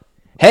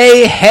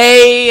Hey,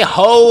 hey,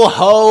 ho,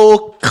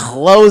 ho,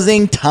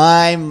 closing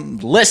time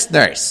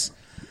listeners.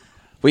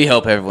 We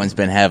hope everyone's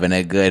been having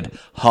a good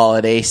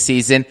holiday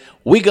season.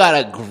 We got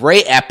a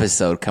great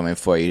episode coming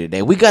for you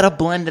today. We got a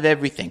blend of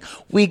everything.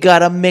 We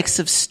got a mix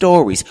of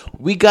stories.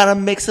 We got a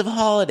mix of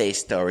holiday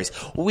stories.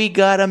 We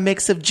got a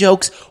mix of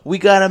jokes. We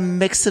got a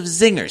mix of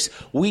zingers.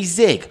 We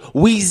zig.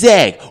 We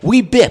zag.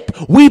 We bip.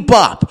 We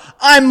bop.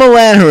 I'm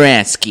Milan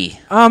Horansky.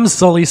 I'm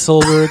Sully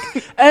Solberg.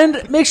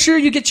 And make sure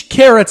you get your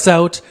carrots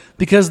out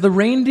because the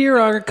reindeer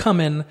are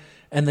coming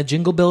and the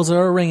jingle bells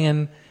are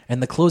ringing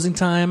and the closing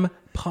time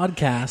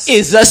podcast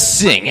is a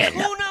singing.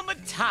 Hakuna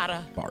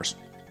Matata. Bars.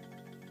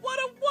 What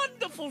a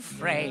wonderful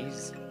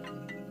phrase.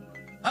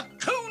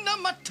 Hakuna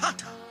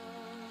Matata.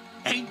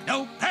 Ain't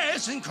no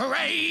passing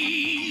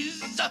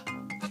craze.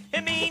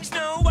 It means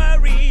no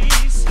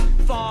worries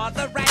for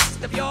the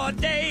rest of your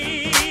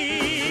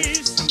days.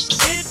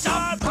 It's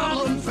our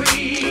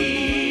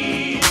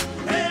problem-free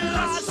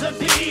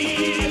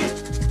philosophy.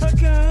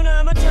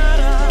 Hakuna Matata.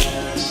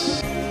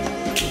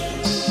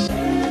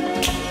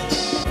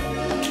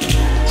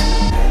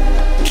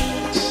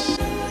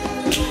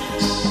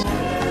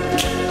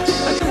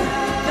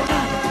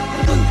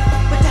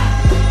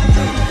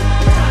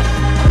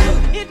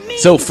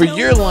 So for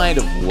your line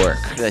of work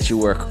that you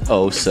work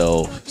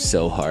so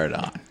hard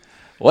on,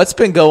 what's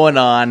been going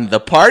on? The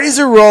parties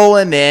are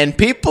rolling in.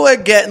 People are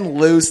getting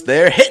loose.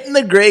 They're hitting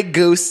the Grey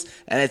Goose,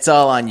 and it's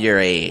all on your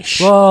age.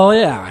 Well,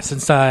 yeah,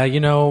 since I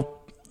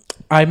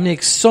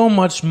make so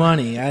much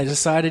money, I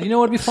decided,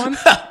 what'd be fun?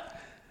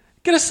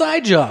 Get a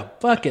side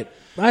job. Fuck it.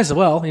 Might as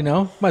well,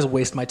 might as well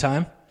waste my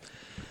time.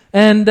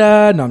 And,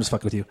 no, I'm just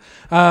fucking with you.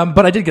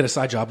 But I did get a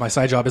side job. My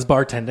side job is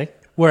bartending,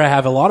 where I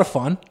have a lot of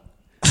fun.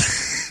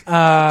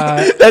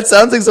 That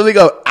sounds like something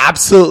an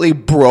absolutely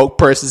broke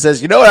person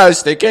says. You know what I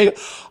was thinking?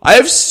 I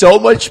have so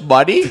much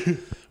money.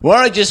 Why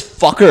don't I just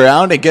fuck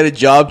around and get a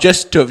job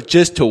just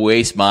to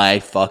waste my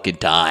fucking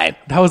time?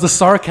 That was the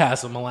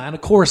sarcasm, Milan.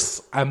 Of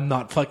course, I'm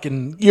not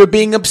fucking... You're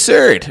being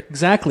absurd.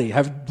 Exactly.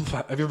 Have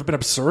you ever been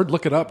absurd?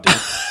 Look it up, dude.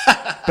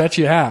 Bet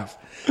you have.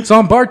 So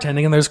I'm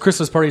bartending, and there's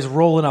Christmas parties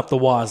rolling up the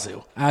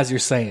wazoo, as you're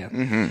saying.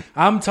 Mm-hmm.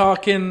 I'm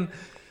talking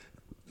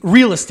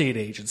real estate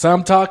agents.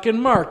 I'm talking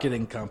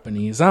marketing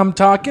companies. I'm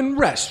talking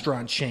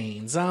restaurant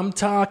chains. I'm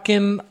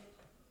talking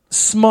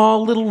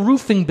small little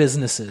roofing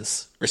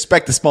businesses.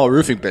 Respect the small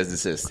roofing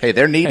businesses. Hey,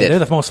 they're needed. Hey, they're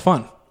the most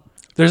fun.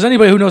 If there's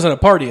anybody who knows how to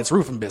party, it's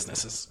roofing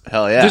businesses.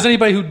 Hell yeah. If there's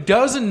anybody who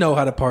doesn't know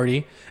how to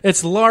party,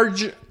 it's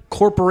large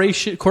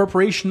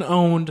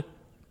corporation-owned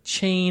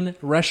chain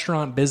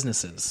restaurant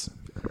businesses.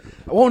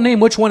 I won't name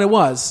which one it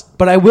was,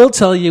 but I will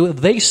tell you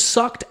they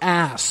sucked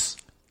ass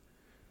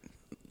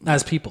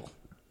as people.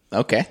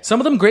 Okay. Some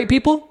of them great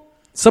people,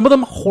 some of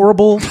them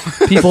horrible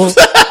people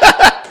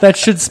that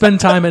should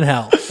spend time in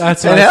hell.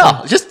 That's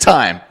what just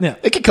time. Yeah.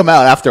 It can come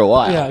out after a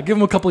while. Yeah, give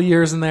them a couple of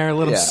years in there,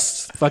 let them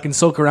fucking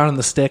soak around in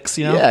the sticks,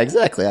 Yeah,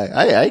 exactly.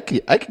 I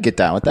could get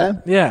down with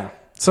that. Yeah.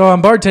 So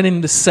I'm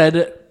bartending the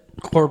said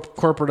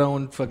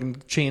corporate-owned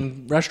fucking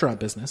chain restaurant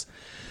business.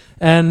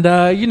 And,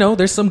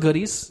 there's some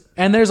goodies.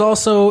 And there's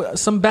also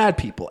some bad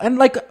people. And,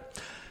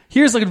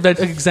 here's an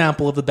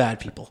example of the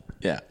bad people.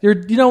 Yeah.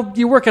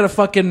 You work at a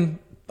fucking...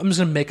 I'm just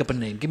going to make up a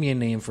name. Give me a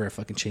name for a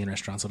fucking chain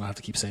restaurant so I don't have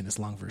to keep saying this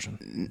long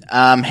version.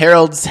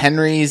 Harold's,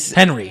 Henry's.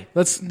 Henry.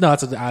 It's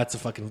a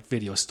fucking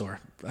video store.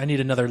 I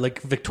need another,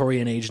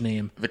 Victorian age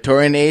name.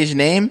 Victorian age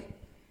name?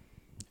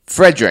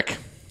 Frederick.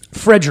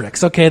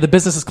 Frederick's. Okay, the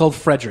business is called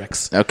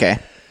Frederick's. Okay.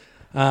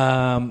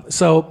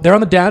 So they're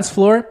on the dance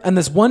floor, and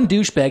this one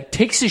douchebag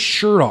takes his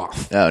shirt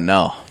off. Oh,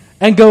 no.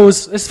 And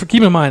goes,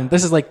 keep in mind,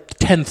 this is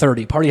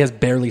 10:30. Party has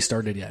barely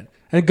started yet.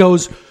 And it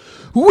goes,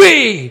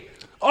 "We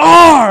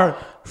are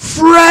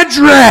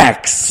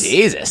Frederick's!"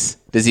 Jesus.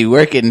 Does he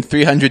work in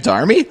 300's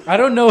Army? I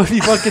don't know if he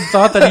fucking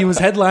thought that he was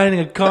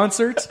headlining a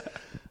concert,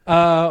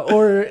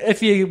 or if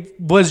he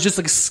was just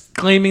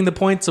exclaiming the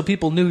point so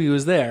people knew he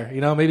was there.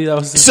 Maybe that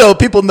was... So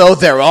people know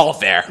they're all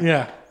there.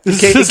 Yeah. In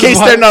case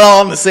they're not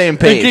all on the same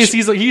page. In case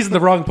he's in the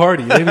wrong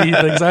party. Maybe he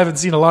thinks, I haven't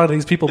seen a lot of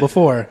these people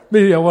before.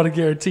 Maybe I want to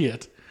guarantee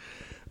it.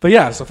 But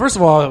yeah, so first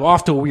of all,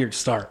 off to a weird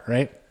start,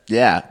 right?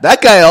 Yeah.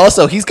 That guy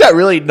also, he's got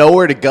really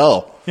nowhere to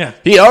go. Yeah.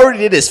 He already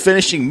did his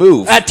finishing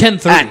move. At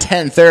 10:30. At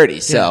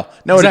 10:30, so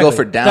nowhere to go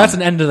for down. That's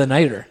an end of the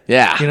nighter.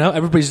 Yeah.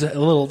 Everybody's a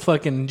little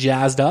fucking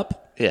jazzed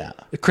up. Yeah.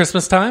 At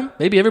Christmas time,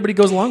 maybe everybody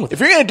goes along with it. If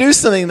you're going to do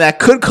something that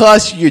could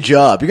cost you your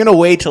job, you're going to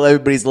wait till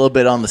everybody's a little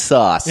bit on the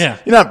sauce. Yeah.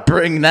 You're not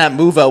bringing that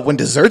move out when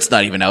dessert's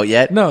not even out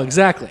yet. No,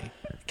 exactly.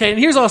 Okay, and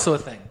here's also a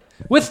thing.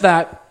 With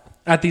that,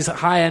 at these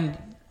high-end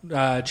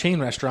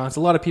chain restaurants, a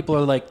lot of people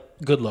are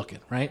good-looking,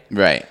 right?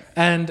 Right.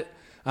 And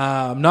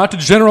not to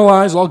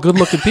generalize all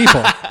good-looking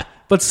people,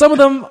 but some of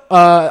them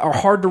are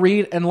hard to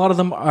read, and a lot of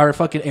them are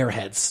fucking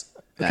airheads.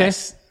 Okay?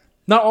 Nice.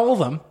 Not all of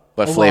them.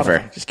 What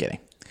flavor? Just kidding.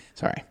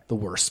 Sorry. The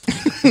worst.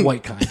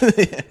 White kind.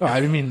 Oh, I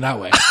didn't mean that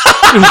way.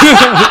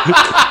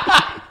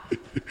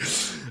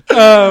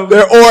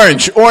 They're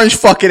orange. Orange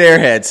fucking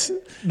airheads.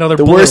 No, they're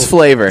the blue. worst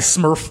flavor.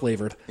 Smurf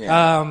flavored.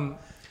 Yeah.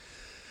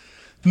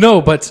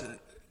 No, but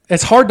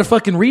it's hard to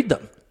fucking read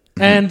them.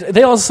 And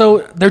they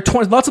also,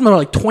 lots of them are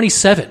like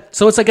 27.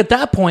 So it's like at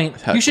that point,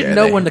 How you should dare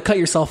know they. when to cut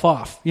yourself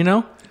off, you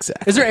know?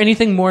 Exactly. Is there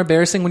anything more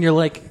embarrassing when you're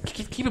like,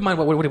 keep in mind,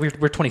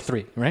 we're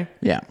 23, right?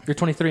 Yeah. You're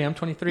 23, I'm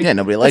 23. Yeah,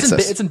 nobody likes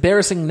us. It's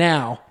embarrassing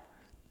now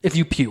if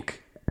you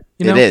puke.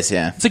 You know? It is,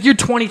 yeah. It's like you're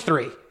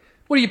 23.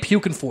 What are you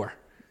puking for?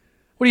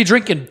 What are you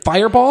drinking?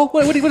 Fireball?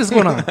 What is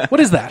going on?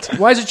 What is that?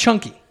 Why is it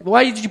chunky?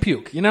 Why did you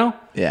puke? You know?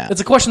 Yeah. It's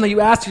a question that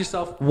you ask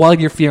yourself while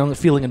you're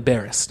feeling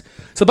embarrassed.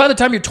 So by the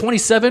time you're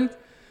 27,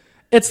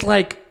 it's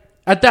like,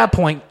 at that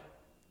point,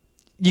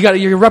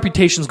 your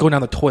reputation's going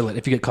down the toilet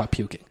if you get caught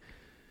puking.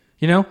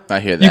 You know? I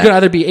hear that. You could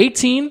either be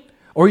 18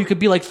 or you could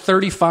be like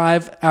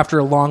 35 after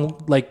a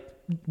long like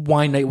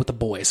wine night with the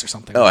boys or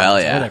something. Oh, hell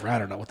yeah. Whatever. I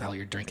don't know what the hell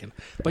you're drinking.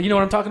 But you know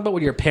what I'm talking about?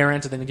 With your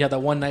parents, and then you have that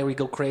one night where you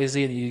go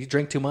crazy and you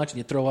drink too much and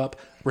you throw up.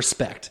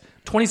 Respect.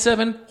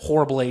 27,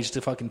 horrible age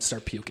to fucking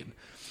start puking.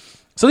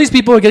 So these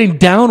people are getting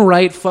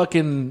downright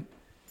fucking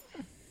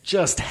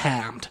just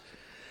hammed.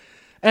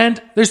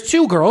 And there's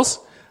two girls.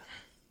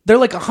 They're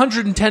like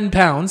 110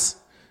 pounds.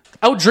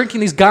 Out drinking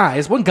these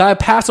guys. One guy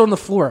passed on the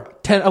floor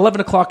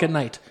 11 o'clock at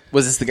night.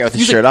 Was this the guy with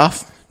his He's shirt like-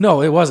 off?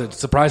 No, it wasn't.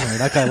 Surprisingly,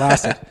 that guy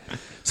lasted.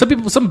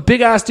 Some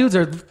big ass dudes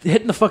are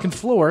hitting the fucking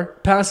floor,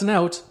 passing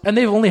out, and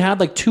they've only had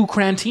like 2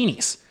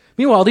 Crantinis.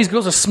 Meanwhile, these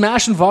girls are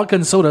smashing vodka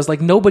and sodas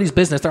like nobody's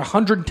business. They're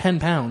 110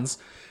 pounds,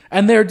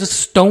 and they're just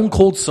stone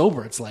cold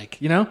sober. It's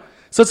like, you know?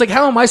 So it's like,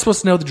 how am I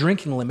supposed to know the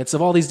drinking limits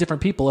of all these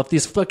different people if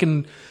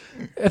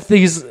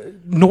these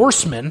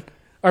Norsemen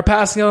are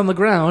passing out on the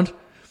ground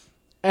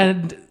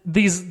and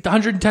these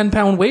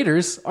 110-pound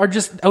waiters are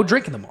just out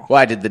drinking them all?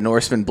 Why, did the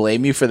Norsemen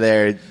blame you for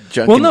their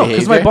drunken Well, no, behavior?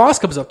 because my boss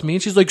comes up to me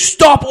and she's like,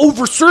 "Stop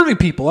over-serving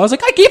people." I was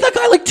like, I gave that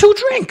guy like 2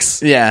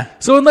 drinks. Yeah.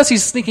 So unless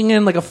he's sneaking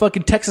in like a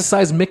fucking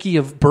Texas-sized Mickey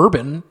of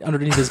bourbon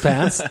underneath his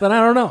pants, then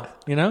I don't know,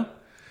 you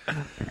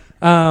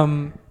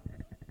know?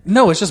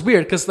 No, it's just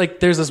weird because like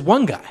there's this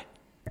one guy,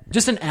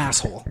 just an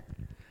asshole,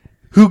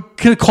 who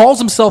calls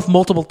himself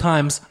multiple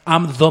times,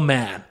 "I'm the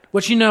man."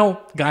 Which, you know,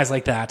 guys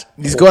like that.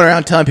 He's going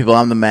around telling people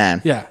I'm the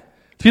man. Yeah.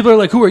 People are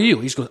like, "Who are you?"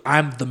 He just goes,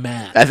 "I'm the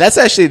man." That's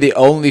actually the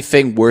only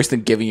thing worse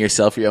than giving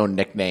yourself your own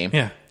nickname.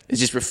 Yeah. It's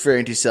just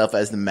referring to yourself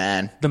as the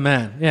man. The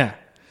man, yeah.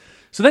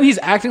 So then he's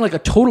acting like a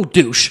total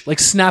douche, like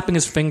snapping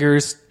his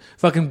fingers,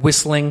 fucking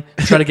whistling,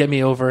 trying to get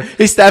me over.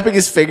 He's snapping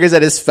his fingers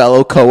at his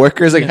fellow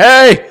coworkers like,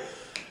 "Hey,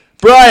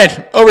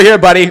 Brian, over here,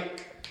 buddy.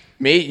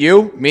 Meet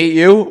you.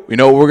 You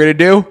know what we're going to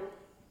do?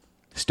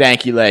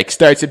 Stanky Leg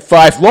starts at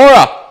 5.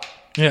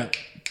 Yeah.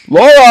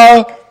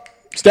 Laura,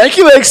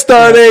 Stanky Leg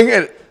starting."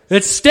 And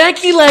It's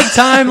stanky leg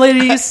time,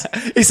 ladies.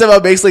 he somehow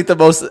makes like the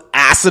most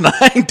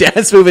asinine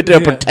dance move into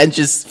a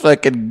pretentious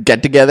fucking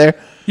get-together.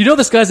 You know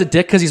this guy's a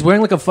dick because he's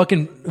wearing like a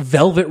fucking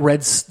velvet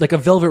red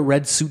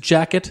suit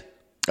jacket.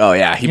 Oh,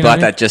 yeah. He know bought what I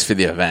mean? that just for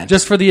the event.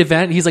 Just for the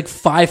event. He's like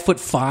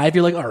 5'5".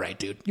 You're like, all right,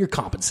 dude, you're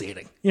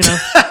compensating, you know?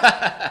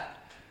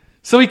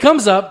 So he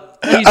comes up.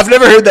 I've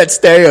never heard that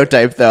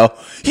stereotype, though.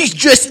 He's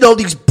dressed in all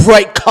these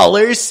bright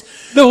colors.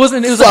 No, it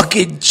wasn't. It was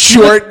Fucking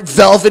short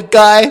velvet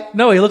guy.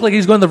 No, he looked like he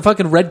was going to the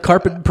fucking red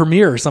carpet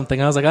premiere or something.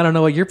 I was like, I don't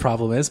know what your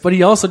problem is. But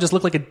he also just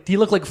looked like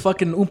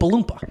fucking Oompa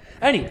Loompa.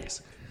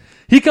 Anyways,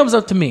 he comes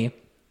up to me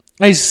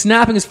and he's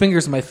snapping his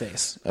fingers in my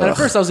face. And at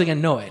first I was like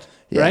annoyed,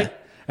 Yeah. right?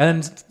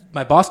 And then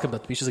my boss comes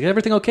up to me. She's like,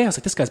 "Everything okay?" I was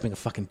like, "This guy's being a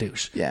fucking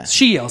douche." Yeah.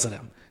 She yells at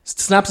him,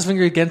 snaps his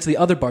finger again to the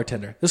other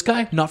bartender. This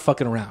guy, not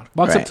fucking around.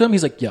 Walks up Right. to him.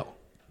 He's like, "Yo,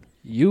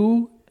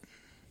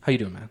 how you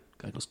doing, man?"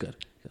 Guy goes, "Good."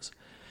 He goes,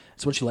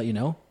 "Just want you to let you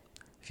know,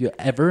 if you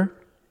ever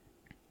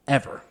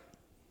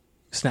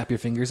snap your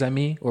fingers at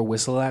me or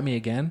whistle at me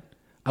again,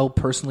 I will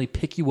personally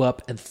pick you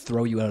up and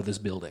throw you out of this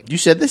building." You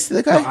said this to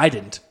the guy? No, I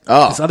didn't.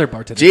 Oh. This other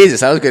bartender.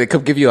 Jesus, I was going to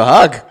come give you a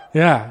hug.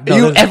 Yeah. If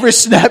you ever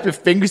snap your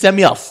fingers at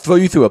me, I'll throw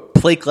you through a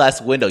plate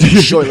glass window,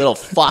 you short little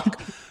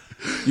fuck.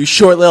 You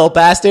short little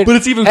bastard. But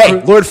it's even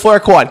Hey, Lord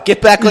Farquaad,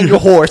 get back on your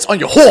horse,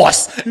 and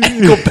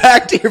go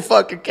back to your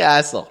fucking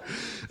castle.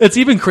 It's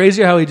even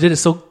crazier how he did it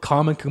so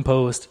calm and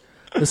composed.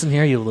 "Listen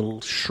here, you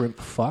little shrimp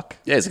fuck.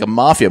 Yeah, he's like a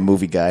mafia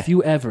movie guy. If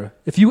you ever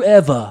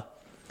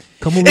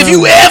come around. If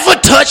you ever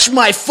touch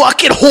my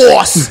fucking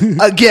horse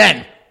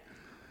again,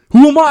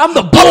 Who am I? I'm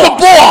the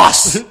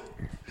boss. I'm the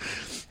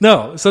boss.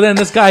 No. So then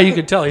this guy, you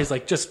could tell, he's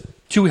like just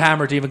too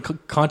hammered to even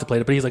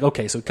contemplate it. But he's like,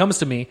 okay. So he comes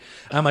to me.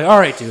 And I'm like, all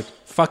right, dude.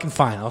 Fucking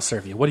fine. I'll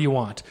serve you. What do you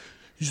want?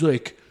 He's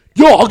like,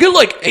 "Yo, I'll get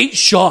like 8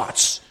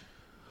 shots.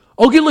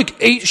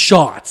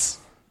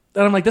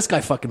 And I'm like, this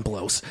guy fucking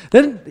blows.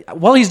 Then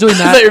while he's doing I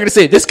that, thought you were going to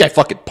say, this guy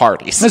fucking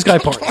parties. this guy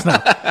parties. No.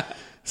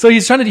 So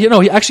he's trying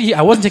to,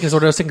 I wasn't taking his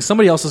order. I was taking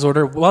somebody else's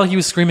order while he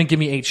was screaming, "Give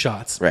me 8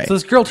 shots." Right. So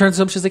this girl turns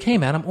to him. She's like, "Hey,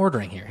 man, I'm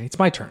ordering here. It's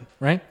my turn."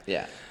 Right.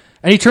 Yeah.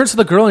 And he turns to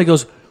the girl and he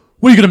goes,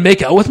 "What, are you going to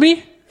make out with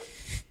me?"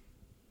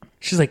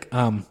 She's like,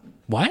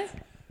 what?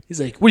 He's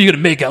like, "What, are you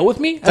going to make out with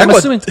me?" And I'm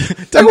assuming.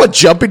 Talk about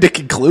jumping to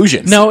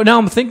conclusions. Now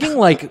I'm thinking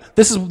like,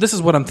 this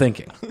is what I'm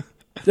thinking.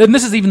 And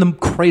this is even the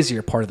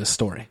crazier part of this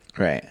story.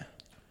 Right.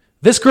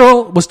 This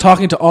girl was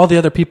talking to all the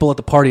other people at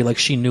the party like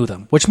she knew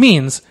them, which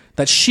means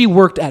that she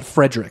worked at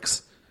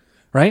Frederick's,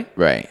 right?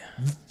 Right.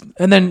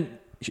 And then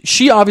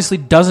she obviously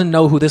doesn't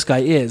know who this guy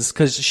is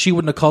because she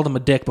wouldn't have called him a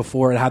dick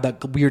before and had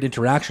that weird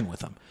interaction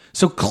with him.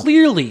 So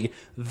clearly,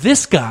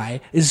 this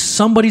guy is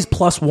somebody's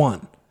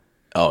 +1.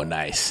 Oh,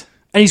 nice.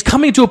 And he's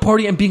coming to a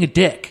party and being a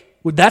dick.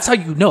 Well, that's how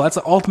you know. That's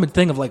the ultimate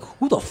thing of like,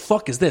 who the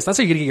fuck is this? That's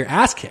how you're going to get your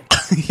ass kicked.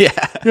 Yeah.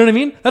 You know what I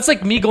mean? That's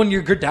like me going to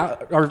your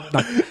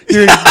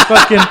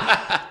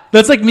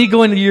that's like me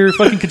going to your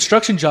fucking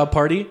construction job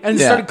party and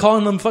started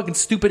calling them fucking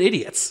stupid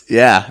idiots.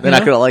 Yeah, they're not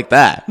going to like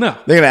that. No.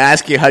 They're going to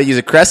ask you how to use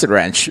a crescent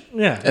wrench.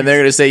 Yeah. And they're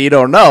going to say you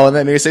don't know. And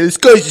then they're going to say, this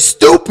guy's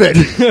stupid.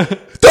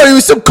 Thought he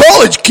was some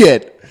college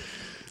kid.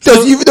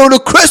 Doesn't even know the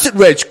crescent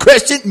wrench.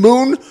 Crescent,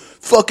 moon,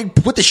 fucking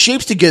put the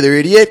shapes together,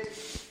 idiot.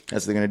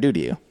 That's what they're going to do to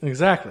you.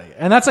 Exactly.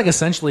 And that's like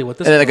essentially what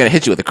this And then they're going to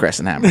hit you with a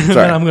crescent hammer. and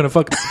Sorry. then I'm going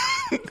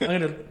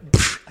to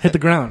hit the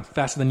ground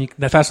faster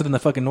than the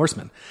fucking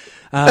Norseman.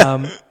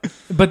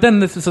 But then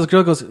this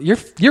girl goes,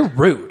 you're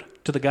rude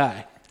to the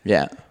guy.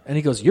 Yeah. And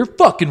he goes, you're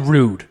fucking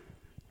rude.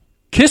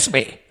 Kiss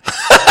me.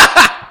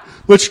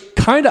 Which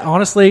kind of,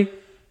 honestly,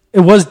 it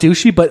was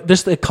douchey, but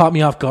it caught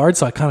me off guard,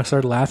 so I kind of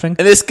started laughing.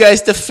 In this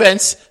guy's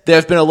defense, there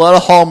have been a lot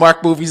of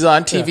Hallmark movies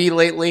on TV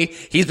lately.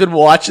 He's been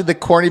watching the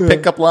corny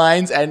pickup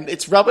lines, and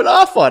it's rubbing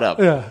off on him.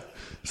 Yeah.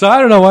 So I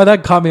don't know why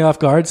that caught me off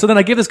guard. So then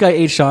I give this guy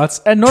 8 shots,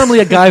 and normally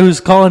a guy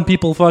who's calling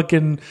people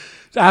fucking,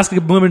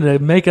 asking women to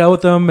make out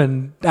with them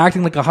and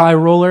acting like a high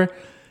roller,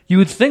 you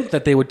would think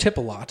that they would tip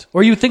a lot.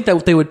 Or you would think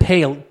that they would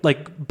pay, I'm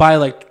going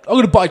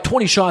to buy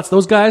 20 shots.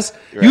 Those guys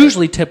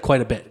usually tip quite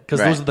a bit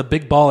because those are the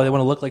big baller. They want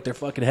to look like they're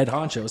fucking head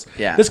honchos.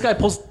 Yeah. This guy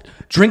pulls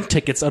drink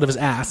tickets out of his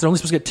ass. They're only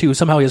supposed to get 2.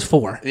 Somehow he has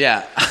 4.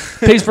 Yeah.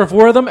 Pays for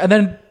 4 of them and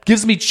then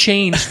gives me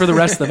change for the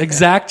rest of them.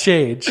 Exact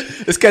change.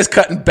 This guy's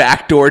cutting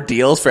backdoor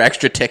deals for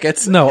extra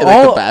tickets No, in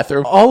the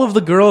bathroom. all of the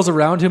girls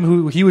around him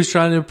who he was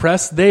trying to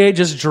impress, they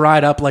just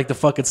dried up like the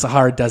fucking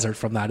Sahara Desert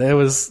from that. It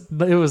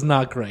was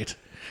not great.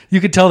 You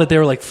could tell that they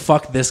were like,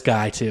 fuck this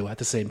guy too at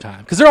the same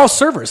time. Because they're all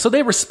servers, so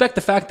they respect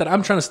the fact that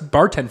I'm trying to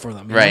bartend for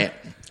them. Right.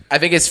 Know? I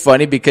think it's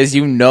funny because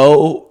you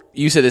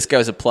said this guy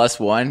was a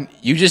 +1.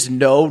 You just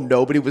know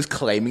nobody was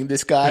claiming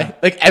this guy. Yeah.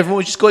 Like everyone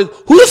was just going,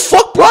 who the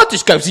fuck brought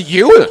this guy? Was it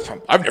you?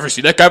 I've never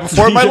seen that guy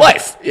before in my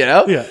life. You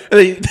know? Yeah.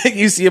 And then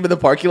you see him in the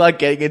parking lot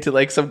getting into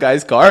like some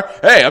guy's car.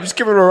 Hey, I'm just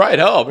giving him a ride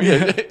home.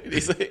 Yeah.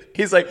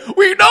 He's like,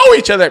 we know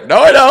each other. No,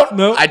 I don't.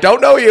 No. I don't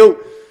know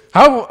you.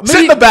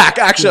 Sit in the back,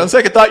 actually. On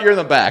second thought, you're in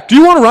the back. Do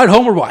you want to ride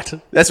home or what?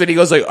 That's when he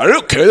goes like, I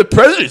don't care. The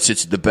president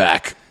sits in the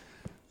back.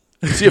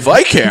 See if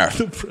I care.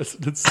 The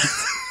president.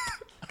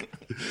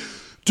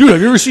 Dude,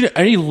 have you ever seen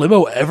any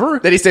limo ever?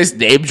 Then he starts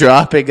name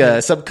dropping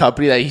some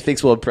company that he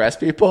thinks will impress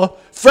people.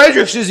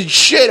 Fredericks isn't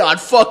shit on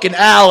fucking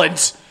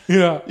Allen's.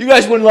 Yeah. You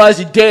guys wouldn't last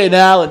a day in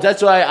Allen's.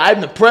 That's why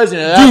I'm the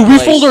president of that Dude, we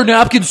place. fold our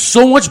napkins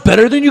so much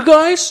better than you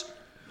guys.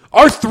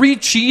 Our 3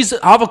 cheese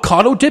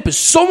avocado dip is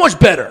so much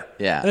better.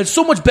 Yeah. And it's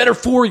so much better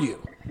for you.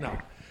 No.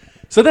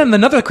 So then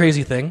another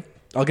crazy thing,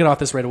 I'll get off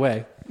this right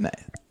away, Nice.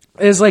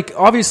 is like,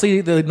 obviously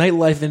the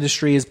nightlife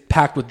industry is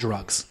packed with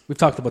drugs. We've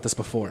talked about this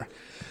before.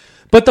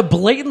 But the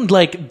blatant,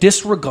 like,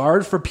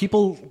 disregard for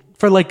people,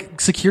 for,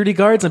 like, security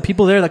guards and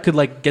people there that could,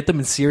 like, get them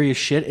in serious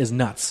shit is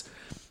nuts.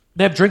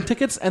 They have drink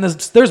tickets, and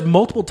there's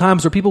multiple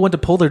times where people went to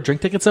pull their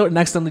drink tickets out and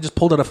accidentally just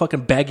pulled out a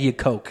fucking baggie of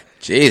Coke.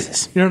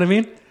 Jesus. You know what I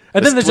mean?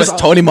 And then Was there's just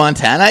Tony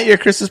Montana at your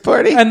Christmas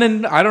party? And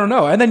then, I don't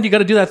know. And then you got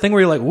to do that thing where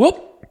you're like,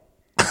 whoop.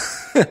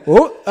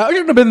 Whoop. I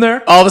shouldn't have been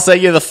there. All of a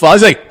sudden, you're the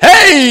fuzz. Like,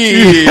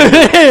 hey!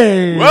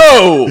 Hey!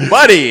 Whoa,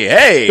 buddy,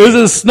 hey! Is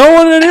it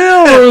snowing in here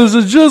or is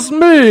it just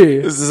me?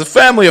 This is a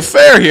family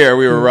affair here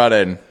we were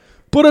running.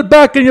 Put it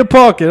back in your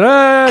pocket.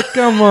 Ah,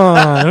 come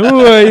on.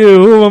 Who are you?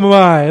 Who am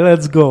I?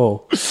 Let's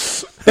go.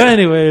 But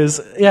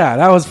anyways, yeah,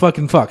 that was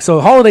fucking fuck.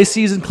 So holiday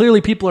season, clearly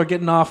people are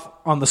getting off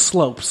on the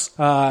slopes.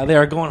 They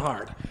are going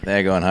hard.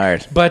 They're going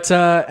hard. But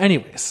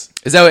anyways.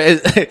 Is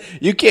that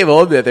you came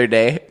home the other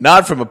day,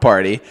 not from a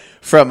party,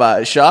 from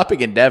a shopping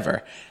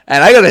endeavor.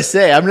 And I gotta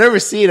say, I've never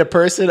seen a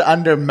person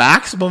under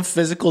maximum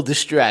physical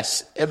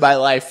distress in my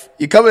life.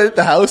 You come into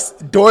the house,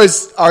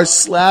 doors are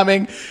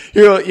slamming,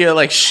 you're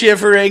like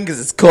shivering because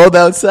it's cold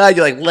outside,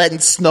 you're like letting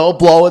snow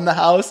blow in the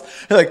house.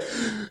 You're like,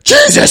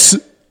 Jesus!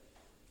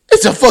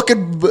 It's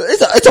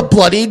a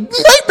bloody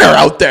nightmare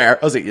out there.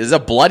 I was like, is it a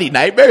bloody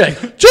nightmare? You're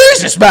like,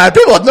 Jesus, man,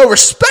 people have no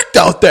respect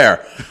out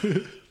there.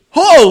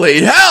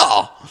 Holy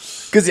hell.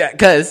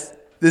 Because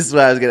this is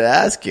what I was going to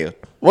ask you.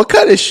 What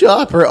kind of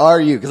shopper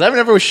are you? Because I've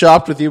never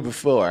shopped with you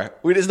before.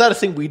 It's not a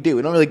thing we do.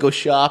 We don't really go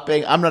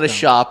shopping. I'm not a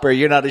shopper.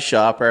 You're not a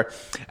shopper.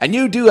 And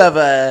you do have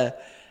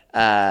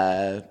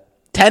a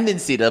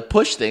tendency to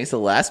push things to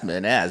the last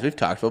minute, as we've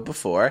talked about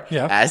before.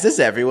 Yeah. As does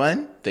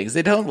everyone. Things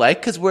they don't like,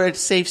 because we're a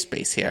safe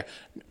space here.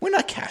 We're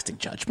not casting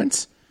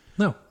judgments.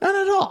 No, Not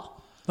at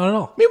all. not at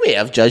all. I mean, we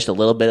have judged a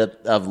little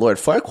bit of Lord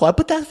Farquaad,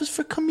 but that was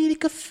for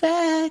comedic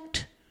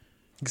effect.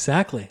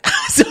 Exactly.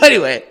 So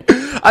anyway,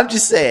 I'm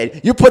just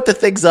saying, you put the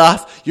things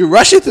off, you're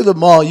rushing through the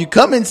mall, you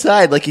come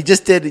inside like you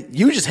just did,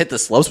 you just hit the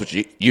slopes, which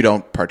you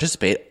don't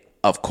participate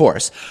of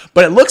course.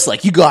 But it looks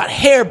like you got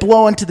hair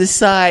blowing to the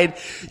side.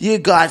 You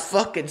got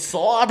fucking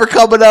slobber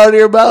coming out of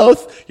your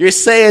mouth. You're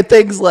saying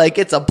things like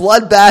it's a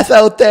bloodbath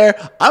out there.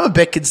 I'm a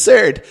bit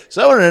concerned.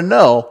 So I want to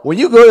know, when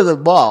you go to the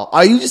mall,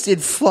 are you just in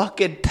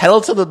fucking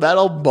pedal to the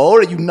metal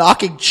mode? Are you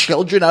knocking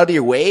children out of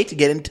your way to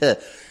get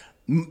into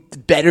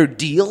better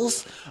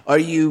deals? Are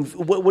you,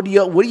 what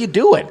are you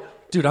doing?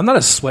 Dude, I'm not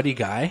a sweaty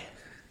guy,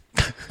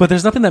 but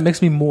there's nothing that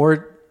makes me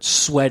more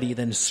sweaty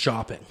than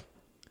shopping.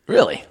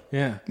 Really?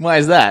 Yeah. Why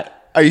is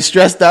that? Are you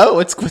stressed out?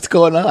 What's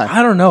going on?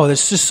 I don't know.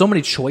 There's just so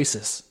many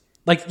choices.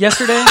 Like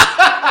yesterday,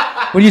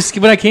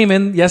 when I came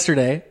in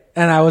yesterday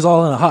and I was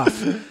all in a huff,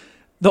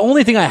 the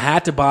only thing I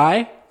had to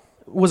buy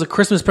was a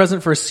Christmas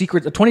present for a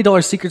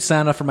 $20 Secret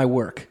Santa for my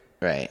work.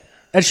 Right.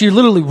 And she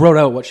literally wrote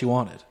out what she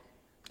wanted.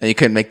 And you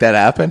couldn't make that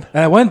happen?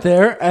 And I went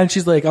there, and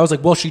I was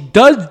like, well, she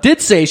did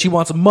say she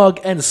wants a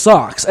mug and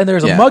socks, and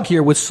there's a mug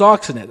here with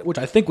socks in it, which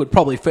I think would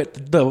probably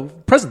fit the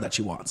present that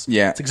she wants.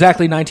 Yeah. It's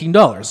exactly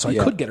 $19, so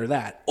I could get her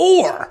that.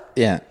 Or,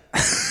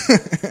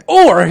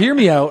 hear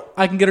me out,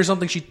 I can get her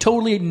something she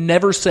totally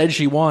never said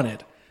she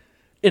wanted.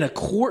 In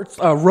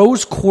a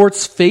rose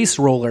quartz face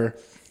roller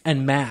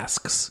and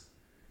masks.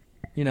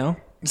 You know?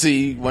 So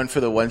you went for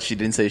the one she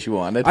didn't say she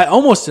wanted? I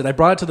almost did. I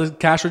brought it to the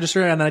cash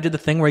register, and then I did the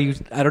thing where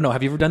I don't know,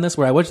 have you ever done this?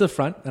 Where I went to the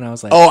front, and I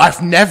was like... Oh,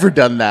 I've never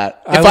done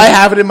that. If I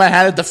have it in my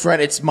hand at the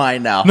front, it's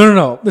mine now.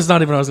 No. This is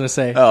not even what I was going to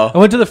say. Oh. I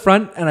went to the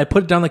front, and I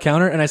put it down the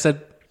counter, and I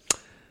said,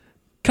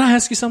 can I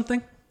ask you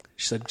something?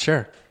 She said,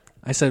 sure.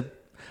 I said,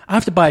 I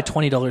have to buy a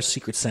 $20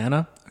 Secret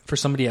Santa for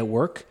somebody at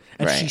work.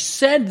 And Right. she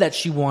said that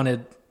she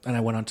wanted... And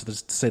I went on to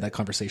say that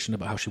conversation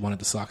about how she wanted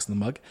the socks and the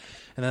mug.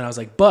 And then I was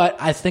like, but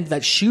I think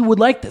that she would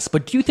like this.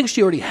 But do you think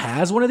she already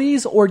has one of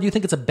these, or do you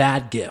think it's a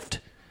bad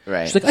gift?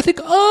 Right. She's like, I think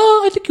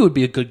it would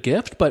be a good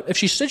gift. But if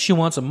she said she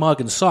wants a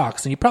mug and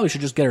socks, then you probably should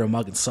just get her a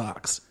mug and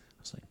socks.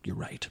 I was like, you're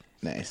right.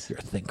 Nice. You're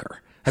a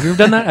thinker. Have you ever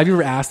done that? Have you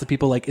ever asked the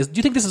people, like, do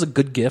you think this is a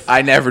good gift?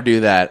 I never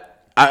do that.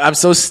 I'm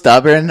so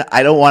stubborn.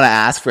 I don't want to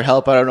ask for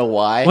help. I don't know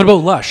why. What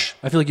about Lush?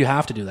 I feel like you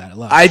have to do that at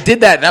Lush. I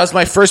did that. That was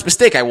my first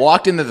mistake. I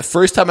walked in there the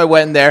first time I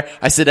went in there.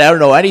 I said, I don't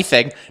know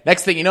anything.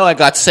 Next thing you know, I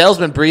got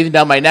salesman breathing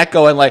down my neck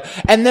going like,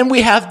 and then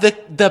we have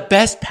the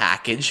best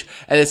package.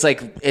 And it's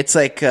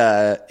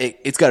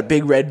got a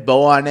big red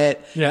bow on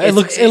it. Yeah, it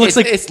looks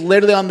like it's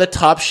literally on the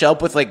top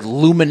shelf with like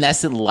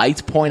luminescent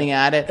lights pointing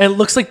at it. It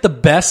looks like the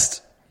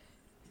best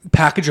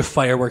package of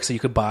fireworks that you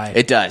could buy.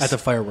 It does. At the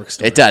fireworks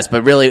store. It does,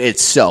 but really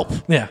it's soap.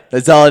 Yeah.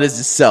 That's all it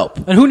is soap.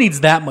 And who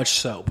needs that much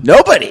soap?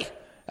 Nobody.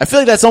 I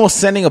feel like that's almost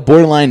sending a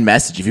borderline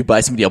message if you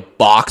buy somebody a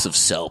box of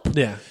soap.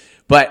 Yeah.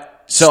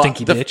 But so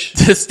Stinky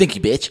bitch. Stinky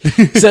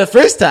bitch. So the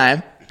first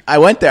time I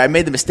went there, I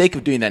made the mistake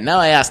of doing that. Now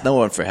I ask no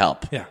one for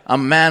help. Yeah.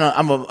 I'm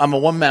a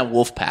one man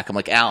wolf pack. I'm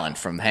like Alan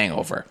from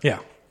Hangover. Yeah.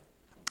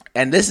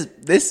 And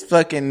this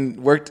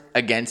fucking worked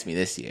against me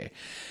this year.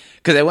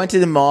 Because I went to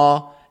the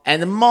mall,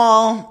 and the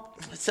mall,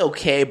 it's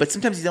okay, but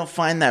sometimes you don't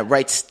find that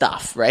right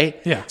stuff, right?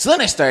 Yeah. So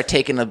then I started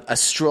taking a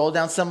stroll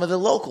down some of the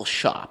local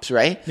shops,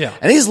 right? Yeah.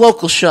 And these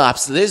local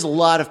shops, there's a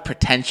lot of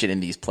pretension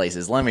in these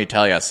places. Let me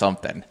tell you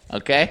something,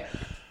 okay?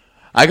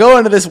 I go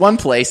into this one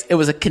place. It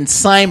was a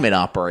consignment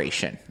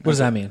operation. What does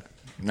that mean?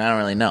 I don't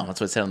really know.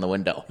 That's what it said on the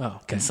window. Oh,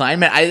 okay.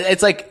 Consignment.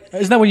 It's like...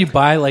 Isn't that when you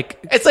buy,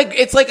 like... It's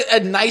like a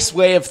nice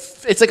way of...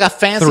 It's like a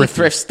fancy Thrifty.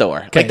 thrift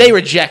store. Okay. Like, they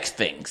reject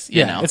things,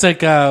 you know? It's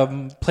like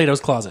Plato's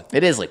Closet.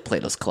 It is like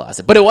Plato's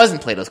Closet. But it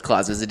wasn't Plato's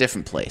Closet. It was a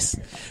different place.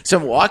 So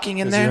I'm walking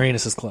in It's there.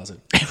 Uranus's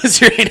Closet. It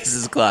was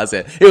Uranus's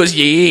Closet. It was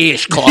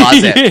Yeesh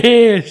Closet.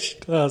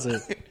 Yeesh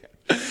Closet.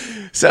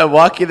 So I'm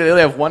walking in. They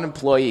only have one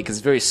employee because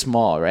it's very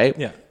small, right?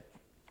 Yeah.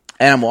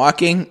 And I'm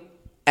walking,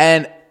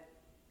 and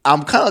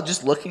I'm kind of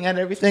just looking at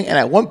everything. And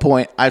at one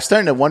point, I'm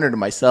starting to wonder to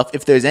myself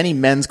if there's any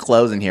men's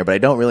clothes in here, but I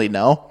don't really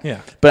know. Yeah.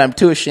 But I'm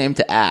too ashamed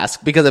to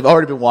ask because I've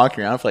already been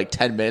walking around for like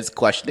 10 minutes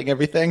questioning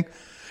everything.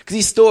 Because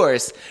these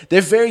stores,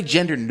 they're very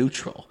gender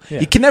neutral. Yeah.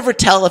 You can never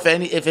tell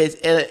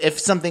if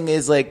something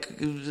is like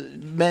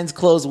men's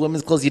clothes,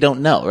 women's clothes. You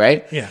don't know,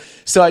 right? Yeah.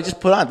 So I just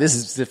put on. This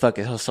is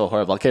fucking so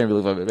horrible. I can't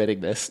believe I'm admitting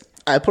this.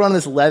 I put on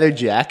this leather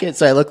jacket,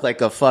 so I look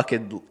like a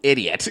fucking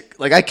idiot.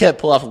 Like, I can't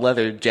pull off a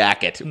leather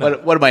jacket. No.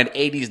 What am I, an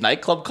 80s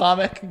nightclub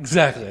comic?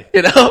 Exactly.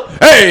 You know?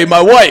 Hey,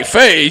 my wife.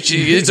 Hey,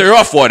 it's a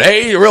rough one.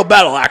 Hey, a real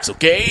battle axe,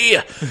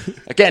 okay?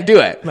 I can't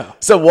do it. No.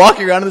 So I'm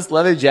walking around in this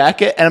leather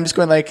jacket, and I'm just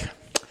going like,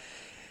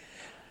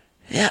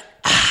 yeah.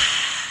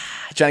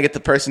 Trying to get the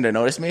person to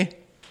notice me.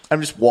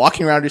 I'm just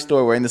walking around your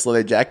store wearing this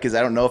leather jacket because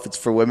I don't know if it's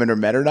for women or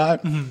men or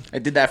not. Mm-hmm. I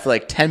did that for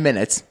like 10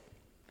 minutes.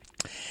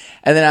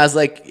 And then I was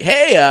like,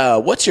 hey,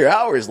 what's your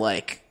hours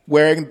like?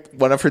 Wearing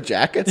one of her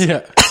jackets.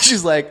 Yeah.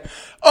 She's like,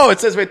 oh, it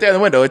says right there in the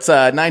window. It's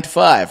 9 to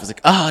 5. I was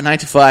like, oh, 9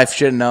 to 5.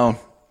 Should have known.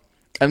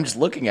 I'm just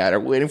looking at her,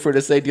 waiting for her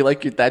to say, do you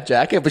like that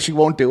jacket? But she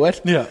won't do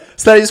it. Yeah.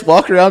 So I just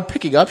walk around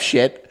picking up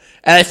shit.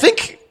 And I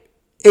think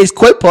it's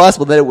quite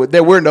possible that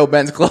there were no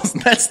men's clothes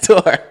in that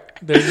store.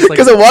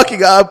 Because I'm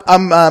walking up,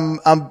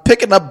 I'm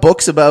picking up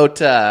books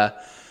about, I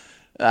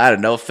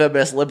don't know,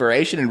 feminist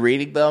liberation and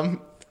reading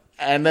them.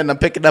 And then I'm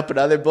picking up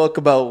another book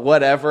about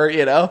whatever,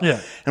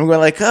 Yeah. And we're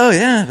like, oh,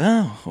 yeah,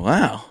 oh,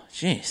 wow,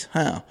 jeez,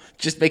 wow.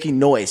 Just making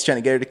noise, trying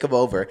to get her to come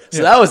over.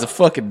 So that was a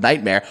fucking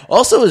nightmare.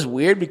 Also, it was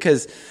weird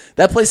because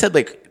that place had,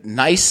 like,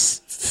 nice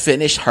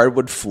finished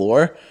hardwood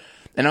floor.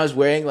 And I was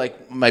wearing,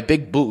 like, my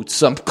big boots.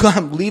 So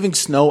I'm leaving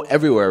snow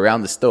everywhere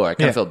around the store. I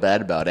kind of felt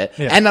bad about it.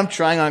 Yeah. And I'm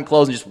trying on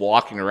clothes and just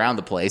walking around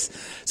the place.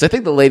 So I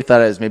think the lady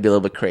thought I was maybe a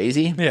little bit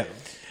crazy. Yeah.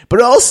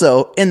 But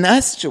also, in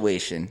that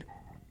situation,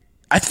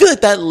 I feel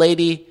like that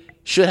lady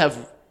should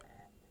have,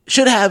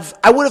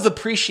 I would have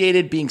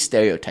appreciated being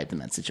stereotyped in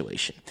that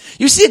situation.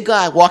 You see a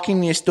guy walking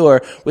in your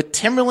store with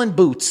Timberland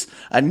boots,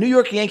 a New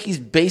York Yankees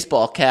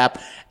baseball cap,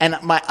 and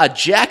a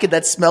jacket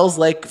that smells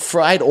like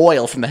fried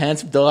oil from The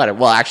Handsome Daughter.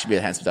 Well, actually,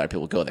 The Handsome Daughter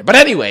people go there. But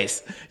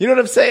anyways, you know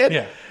what I'm saying?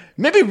 Yeah.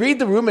 Maybe read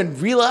the room and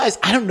realize,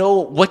 I don't know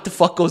what the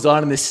fuck goes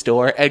on in this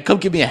store, and come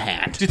give me a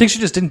hand. Do you think she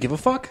just didn't give a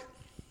fuck?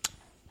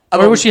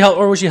 Or was she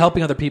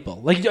helping other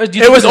people? Like,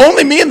 it was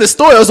only me in the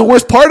store. That was the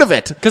worst part of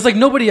it. Because like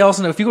nobody else,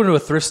 if you go into a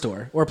thrift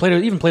store or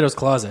even Plato's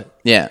Closet,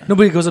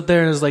 nobody goes up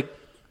there and is like,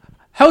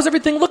 "How's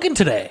everything looking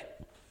today?"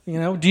 Do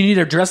you need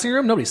a dressing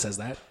room? Nobody says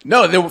that.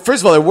 No,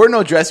 first of all, there were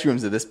no dressing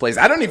rooms at this place.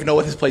 I don't even know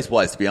what this place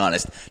was, to be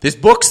honest. There's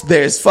books,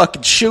 there's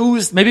fucking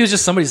shoes. Maybe it was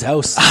just somebody's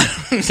house.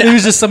 Maybe it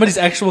was just somebody's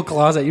actual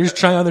closet. You're just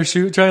trying on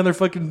their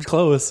fucking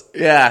clothes.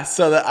 Yeah,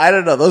 so I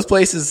don't know. Those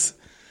places,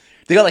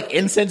 they got like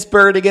incense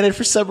burning in it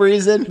for some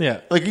reason.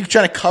 Yeah. Like you're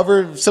trying to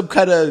cover some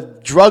kind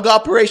of drug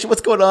operation.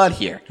 What's going on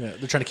here? Yeah,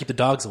 they're trying to keep the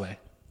dogs away.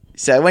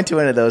 So I went to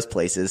one of those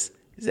places.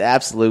 It's an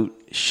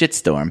absolute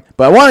shitstorm.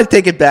 But I want to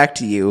take it back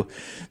to you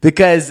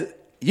because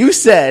you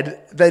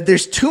said that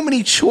there's too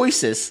many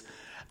choices.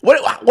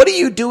 What are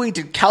you doing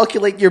to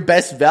calculate your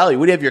best value?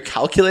 Would you have your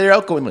calculator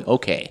out going like,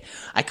 okay,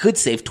 I could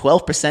save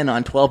 12%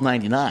 on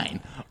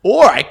 $12.99,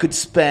 or I could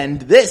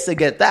spend this and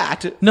get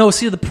that. No,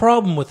 see, the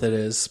problem with it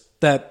is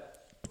that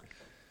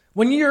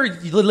when you're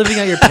living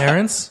at your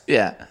parents,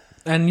 yeah,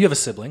 and you have a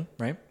sibling,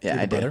 right?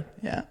 Yeah, I do.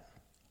 Yeah.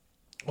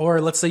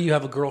 Or let's say you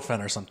have a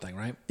girlfriend or something,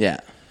 right? Yeah.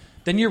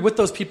 Then you're with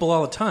those people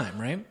all the time,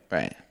 right?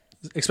 Right.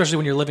 Especially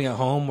when you're living at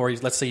home, or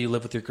let's say you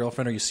live with your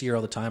girlfriend, or you see her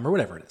all the time, or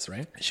whatever it is,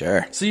 right?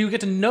 Sure. So you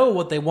get to know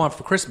what they want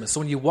for Christmas. So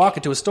when you walk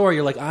into a store,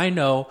 you're like, I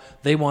know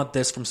they want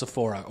this from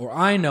Sephora, or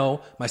I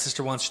know my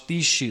sister wants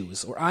these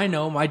shoes, or I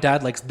know my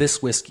dad likes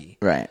this whiskey.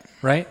 Right.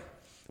 Right?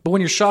 But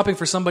when you're shopping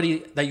for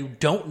somebody that you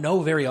don't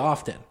know very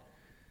often,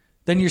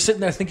 then you're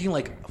sitting there thinking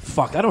like,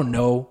 fuck, I don't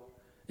know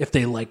if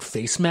they like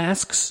face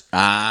masks.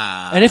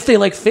 And if they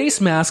like face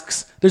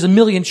masks, there's a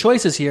million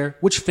choices here.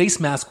 Which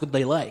face mask would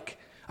they like?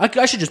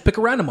 I should just pick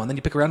a random one. Then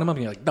you pick a random one,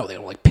 and you're like, no, they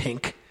don't like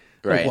pink.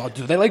 Right. Like, well,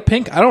 do they like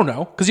pink? I don't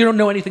know. Because you don't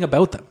know anything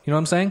about them. You know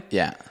what I'm saying?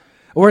 Yeah.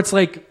 Or it's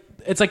like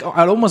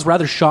I'd almost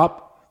rather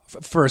shop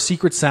for a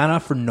Secret Santa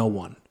for no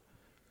one.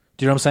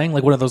 Do you know what I'm saying?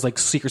 Like one of those like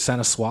Secret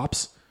Santa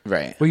swaps.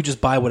 Right. Where you just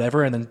buy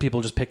whatever, and then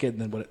people just pick it,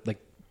 and then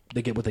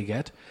they get what they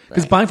get.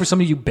 Because buying for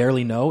somebody you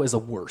barely know is the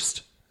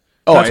worst.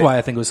 That's why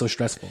I think it was so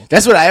stressful.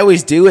 That's what I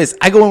always do is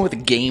I go in with a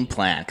game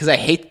plan because I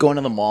hate going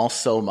to the mall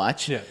so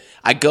much. Yeah.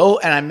 I go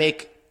and I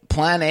make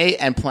plan A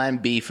and plan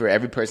B for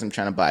every person I'm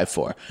trying to buy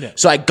for. Yeah.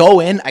 So I go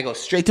in, I go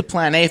straight to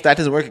plan A. If that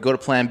doesn't work, I go to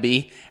plan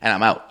B, and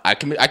I'm out. I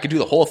can do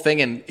the whole thing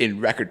in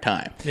record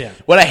time. Yeah.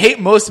 What I hate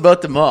most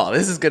about the mall,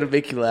 this is going to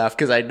make you laugh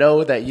because I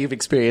know that you've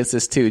experienced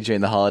this too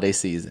during the holiday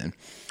season.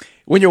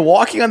 When you're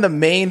walking on the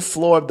main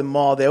floor of the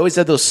mall, they always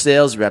have those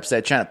sales reps that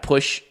are trying to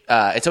push.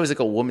 It's always like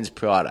a woman's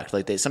product.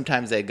 Like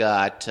sometimes they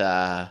got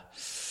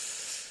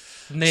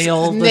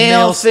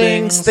nail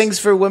things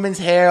for women's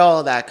hair,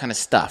 all that kind of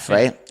stuff,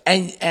 right?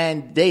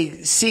 And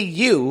they see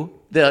you,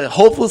 the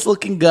hopeless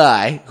looking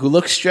guy who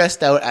looks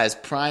stressed out, as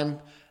prime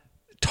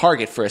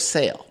target for a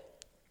sale.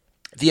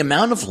 The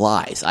amount of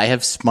lies I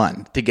have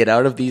spun to get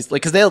out of these,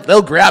 like, because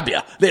they'll grab you.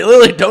 They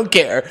literally don't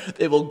care.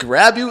 They will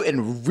grab you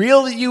and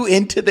reel you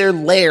into their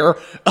lair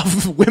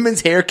of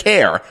women's hair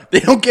care. They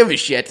don't give a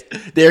shit.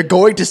 They're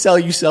going to sell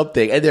you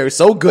something, and they're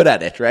so good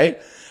at it,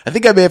 right? I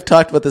think I may have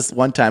talked about this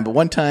one time, but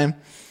one time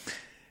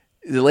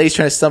the lady's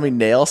trying to sell me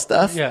nail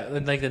stuff. Yeah,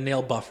 like the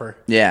nail buffer.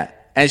 Yeah,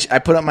 and I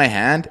put up my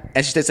hand,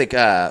 and she starts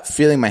like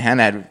feeling my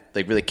hand. I had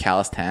like really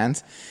calloused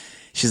hands.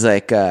 She's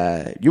like,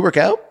 "You work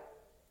out?"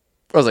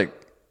 I was like,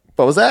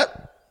 "What was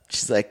that?"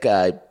 She's like,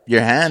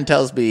 "Your hand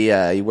tells me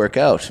you work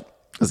out." I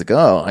was like,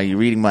 "Oh, are you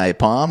reading my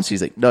palms?"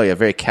 She's like, "No, you have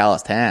very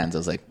calloused hands." I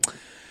was like,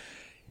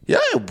 "Yeah,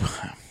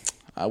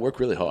 I work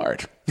really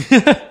hard."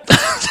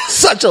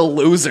 Such a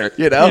loser,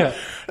 you know? Yeah.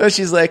 And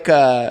she's like,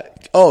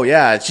 "Oh,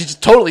 yeah." She's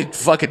just totally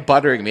fucking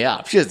buttering me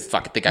up. She doesn't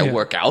fucking think I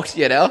work out,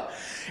 you know?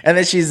 And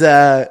then she's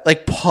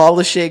like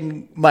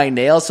polishing my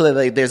nails so that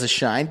like there's a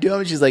shine to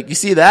them. She's like, "You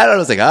see that?" And I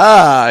was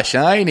like,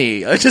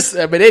 shiny.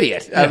 I'm an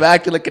idiot. Yeah. I'm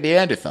acting like a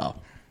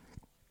Neanderthal.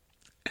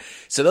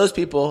 So those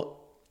people,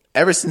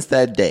 ever since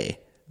that day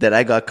that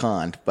I got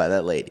conned by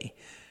that lady,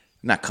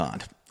 not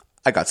conned,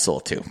 I got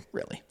sold too,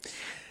 really.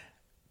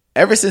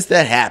 Ever since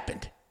that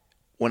happened,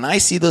 when I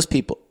see those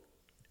people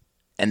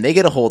and they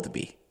get a hold of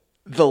me,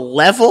 the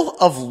level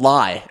of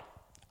lie,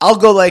 I'll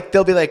go like,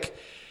 they'll be like,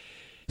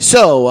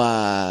 So,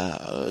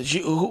 are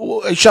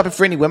you shopping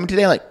for any women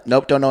today? Like,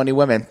 nope, don't know any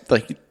women.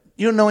 Like,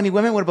 you don't know any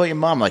women? What about your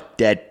mom? Like,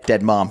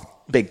 dead mom.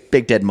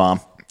 Big dead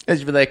mom. And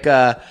she'd be like,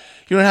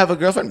 you don't have a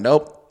girlfriend?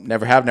 Nope,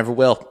 never have, never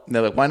will. And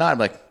they're like, why not? I'm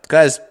like,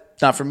 because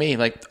not for me. I'm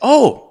like,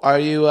 oh, are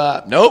you,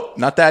 nope,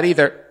 not that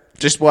either.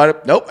 Just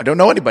what? Nope, I don't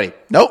know anybody.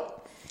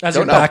 Nope. As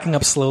you're backing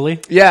up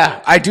slowly?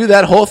 Yeah, I do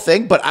that whole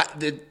thing, but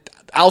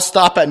I'll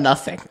stop at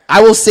nothing.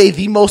 I will say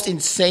the most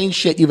insane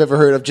shit you've ever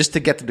heard of just to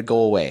get them to go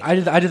away. I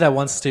did that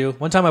once too.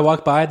 One time I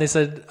walked by, they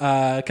said, can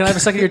I have a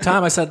second of your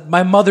time? I said,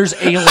 my mother's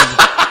ailing.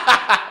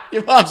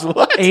 Your mom's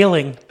what?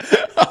 Ailing.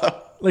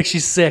 Like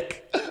she's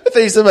sick. I thought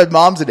you said my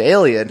mom's an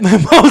alien. My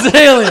mom's an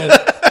alien.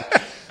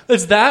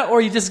 It's that, or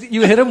you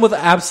hit them with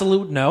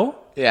absolute no.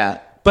 Yeah.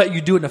 But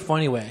you do it in a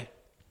funny way.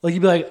 Like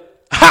you'd be like,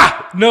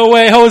 ha! No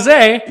way,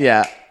 Jose.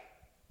 Yeah.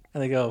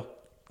 And they go,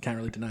 can't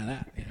really deny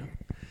that, you know.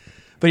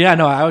 But yeah,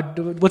 no, I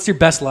would. What's your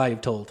best lie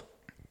you've told?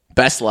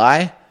 Best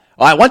lie?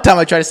 Well, one time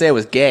I tried to say I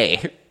was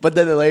gay, but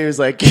then the lady was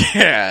like,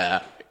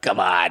 yeah, come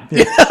on.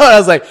 You know? And I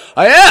was like,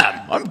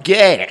 I'm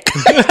gay.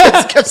 I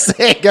just kept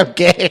saying I'm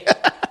gay.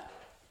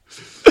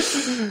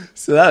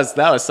 So that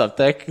was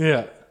something.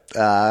 Yeah.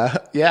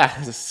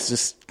 Yeah, it's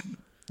just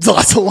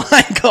lots of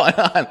lying going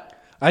on.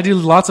 I do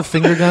lots of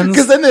finger guns.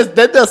 Because then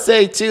they'll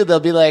say, too, they'll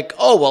be like,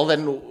 oh, well,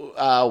 then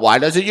why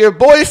doesn't your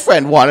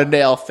boyfriend want a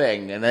nail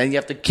thing? And then you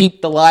have to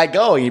keep the lie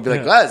going. You'd be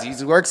like, well,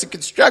 he works in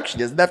construction.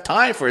 He doesn't have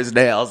time for his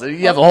nails. And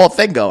you have the whole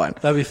thing going.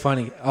 That'd be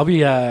funny. I'll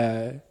be,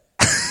 I'll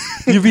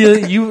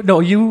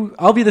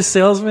be the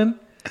salesman.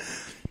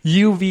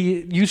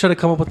 You try to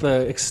come up with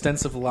an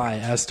extensive lie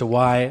as to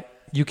why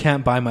you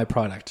can't buy my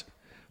product.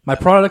 My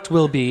product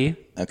will be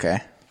okay.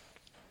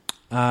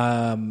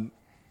 A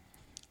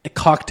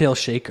cocktail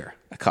shaker.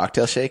 A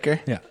cocktail shaker?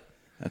 Yeah.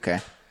 Okay.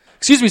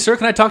 Excuse me, sir.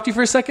 Can I talk to you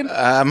for a second?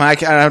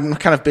 I'm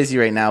kind of busy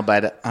right now,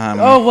 but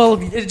oh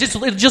well,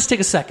 it'll just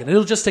take a second.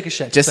 It'll just take a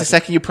second. Just a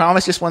second. You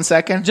promise? Just 1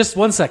 second? Just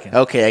 1 second.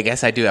 Okay, I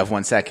guess I do have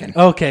 1 second.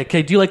 Okay.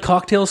 Do you like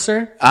cocktails,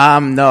 sir?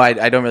 No,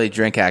 I don't really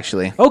drink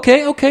actually.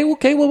 Okay.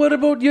 Well, what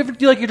about you? Do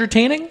you like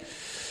entertaining?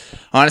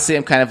 Honestly,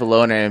 I'm kind of a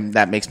loner, and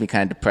that makes me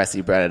kind of depressed.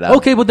 You brought it up.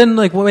 Okay, well then,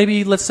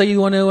 maybe let's say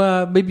you want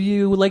to, maybe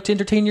you would like to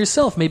entertain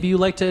yourself. Maybe you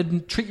like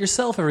to treat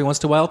yourself every once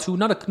in a while to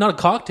not a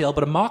cocktail,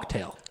 but a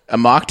mocktail. A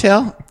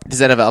mocktail? Does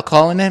that have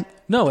alcohol in it?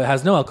 No, it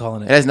has no alcohol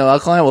in it. It has no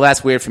alcohol in it? Well,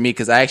 that's weird for me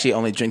because I actually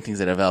only drink things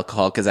that have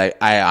alcohol because I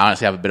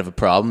honestly have a bit of a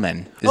problem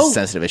and it's a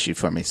sensitive issue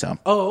for me. So.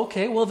 Oh,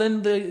 okay. Well,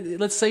 then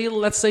let's say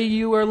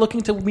you are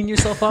looking to wean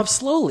yourself off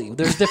slowly.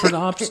 There's different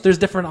options. There's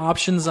different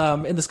options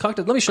in this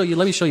cocktail. Let me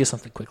show you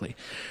something quickly.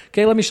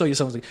 Okay, let me show you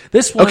something.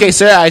 This one. Okay,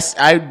 sir.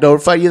 I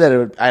notified you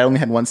that I only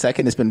had 1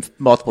 second. It's been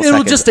multiple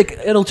seconds.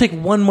 It'll take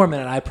 1 more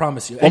minute. I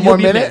promise you. One more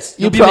minute?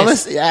 You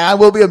promise? Yeah, I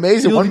will be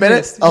amazed in 1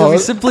 minute. You'll be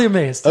simply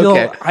amazed.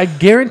 Okay. I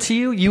guarantee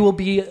you will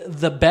be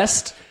the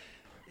best.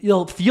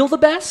 You'll feel the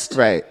best.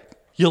 Right.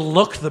 You'll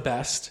look the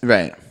best.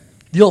 Right.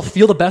 You'll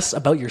feel the best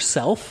about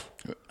yourself.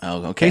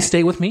 Oh, okay.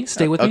 Stay with me.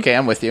 Okay,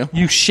 I'm with you.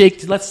 You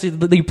shake. Let's see.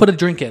 You put a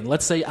drink in.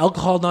 Let's say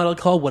alcohol, not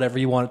alcohol, whatever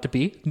you want it to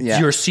be. Yeah.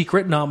 It's your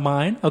secret, not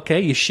mine.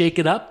 Okay. You shake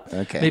it up.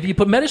 Okay. Maybe you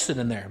put medicine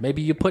in there.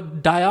 Maybe you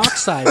put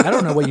dioxide. I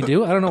don't know what you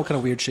do. I don't know what kind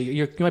of weird shit.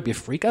 You might be a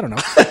freak. I don't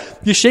know.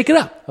 You shake it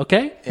up.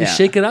 Okay. Yeah. You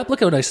shake it up. Look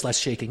how nice less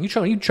shaking. You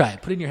try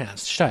it. Put it in your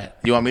hands. Try it.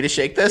 You want me to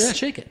shake this? Yeah,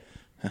 shake it.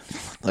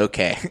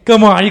 Okay.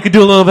 Come on, you could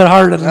do a little bit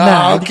harder than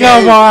that. Okay.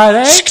 Come on,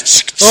 eh?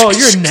 Oh,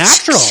 you're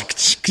natural.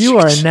 You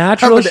are a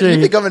natural. You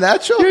think I'm a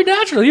natural? You're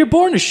natural. You're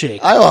born to shake.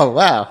 Oh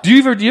wow. Do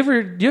you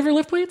ever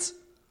lift weights?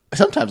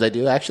 Sometimes I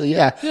do, actually,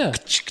 yeah. Yeah.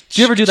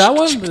 Do you ever do that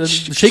one? The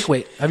shake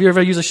weight. Have you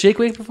ever used a shake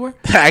weight before?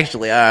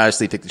 Actually, I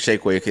honestly think the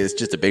shake weight is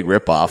just a big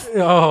ripoff.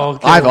 Oh,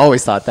 okay. I've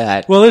always thought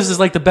that. Well, this is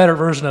like the better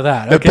version of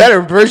that. The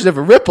better version of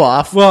a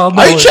ripoff? Well,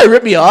 no. Are you trying to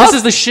rip me off? This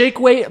is the shake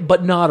weight,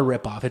 but not a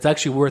ripoff. It's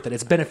actually worth it.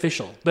 It's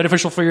beneficial.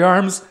 Beneficial for your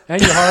arms and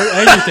your heart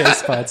and your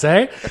taste buds,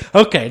 eh?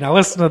 Okay, now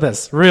listen to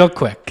this real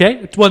quick,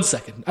 okay? 1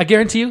 second. I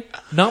guarantee you,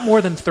 not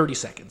more than 30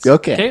 seconds.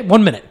 Okay.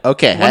 1 minute.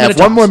 Okay, I have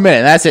 1 more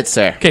minute. That's it,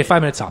 sir. Okay,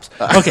 5 minutes tops.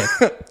 Okay.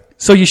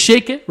 So you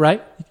shake it,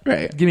 right?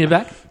 Right. Give me it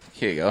back.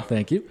 Here you go.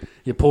 Thank you.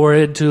 You pour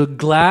it into a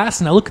glass.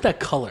 Now look at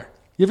that color.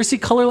 You ever see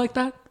color like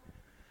that?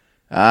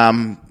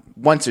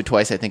 Once or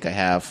twice, I think I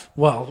have.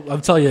 Well,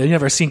 I'm telling you, you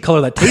never seen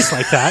color that tastes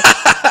like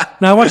that.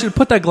 Now I want you to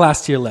put that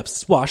glass to your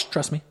lips. It's washed.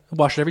 Trust me. I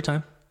wash it every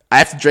time. I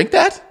have to drink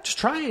that? Just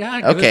try it.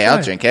 Yeah. Okay,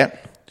 I'll drink it.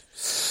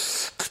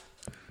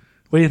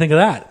 What do you think of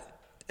that?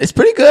 It's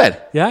pretty good.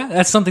 Yeah?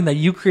 That's something that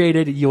you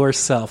created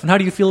yourself. And how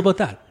do you feel about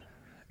that?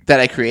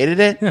 That I created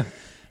it?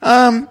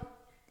 Yeah.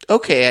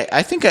 Okay,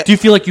 I think Do you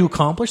feel like you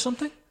accomplished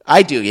something?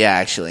 I do, yeah,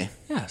 actually.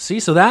 Yeah, see?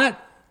 So that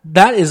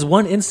is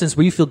one instance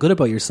where you feel good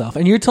about yourself.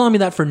 And you're telling me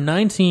that for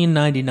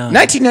 1999.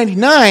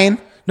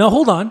 1999? No,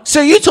 hold on.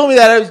 So you told me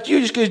that you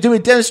were just going to do a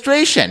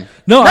demonstration.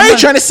 No, now you're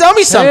trying to sell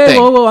me something. Hey,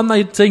 whoa, I'm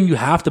not saying you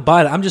have to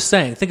buy it. I'm just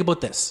saying, think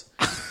about this.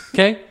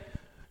 Okay?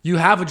 You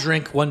have a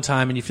drink one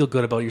time and you feel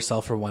good about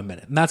yourself for 1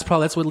 minute. And that's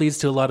what leads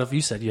to a lot of,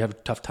 you said you have a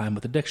tough time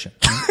with addiction.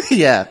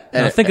 Yeah.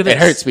 Now, think of this. It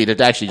hurts me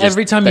to actually just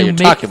every time you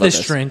make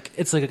this drink,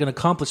 it's like an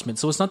accomplishment.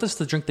 So it's not just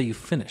the drink that you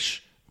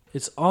finish.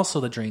 It's also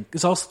the drink.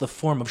 It's also the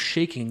form of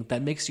shaking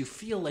that makes you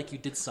feel like you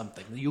did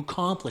something, that you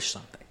accomplished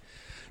something.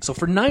 So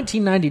for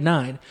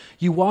 $19.99,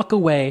 you walk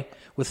away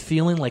with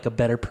feeling like a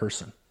better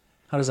person.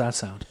 How does that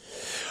sound?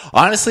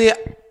 Honestly,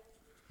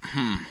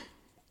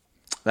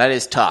 that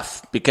is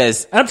tough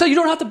because And I'm telling you,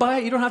 you don't have to buy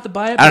it. You don't have to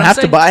buy it. I don't have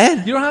to buy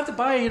it? You don't have to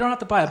buy it. You don't have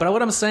to buy it. But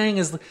what I'm saying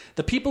is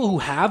the people who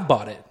have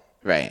bought it,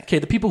 right. okay,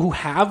 the people who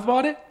have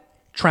bought it,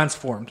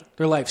 transformed.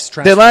 Their life's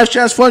Their transformed. lives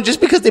transformed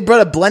just because they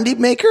brought a blending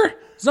maker.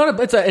 It's not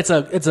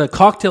it's a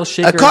cocktail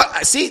shaker.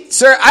 See,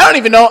 sir, I don't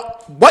even know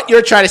what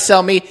you're trying to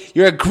sell me.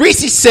 You're a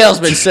greasy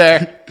salesman,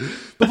 sir.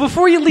 But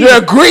before you leave, You're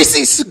a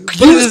greasy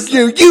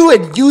you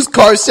and used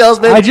car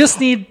salesman. I just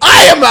need.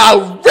 I am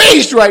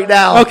outraged right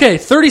now. Okay,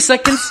 30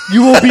 seconds.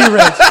 You will be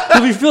rich.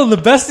 You'll be feeling the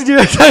best in your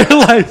entire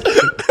life.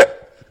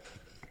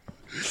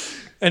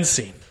 And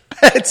scene.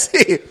 Let's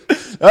see.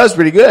 That was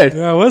pretty good.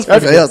 Yeah, it was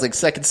pretty That was like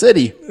Second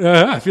City.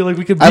 I feel like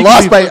we could. I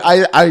lost my.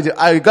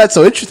 I got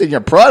so interested in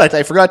your product,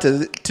 I forgot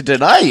to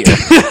deny you.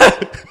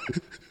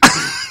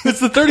 It's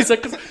the 30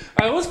 seconds.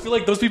 I always feel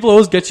like those people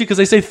always get you because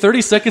they say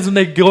 30 seconds and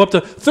they go up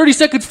to 30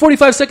 seconds,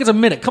 45 seconds, a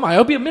minute. Come on,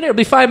 it'll be a minute, it'll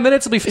be 5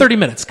 minutes, it'll be 30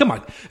 minutes. Come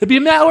on. It'll be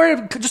an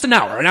hour, just an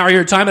hour. An hour of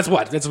your time, that's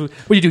what? That's what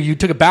you do. You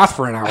took a bath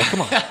for an hour.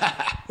 Come on.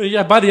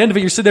 Yeah, by the end of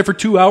it, you're sitting there for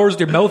 2 hours with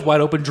your mouth wide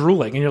open,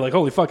 drooling. And you're like,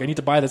 holy fuck, I need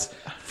to buy this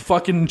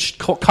fucking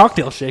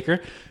cocktail shaker.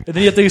 And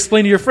then you have to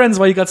explain to your friends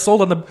why you got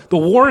sold on the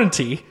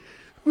warranty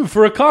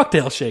for a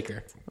cocktail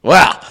shaker.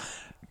 Wow.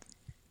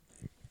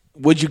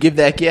 Would you give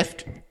that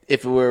gift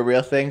if it were a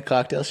real thing,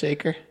 cocktail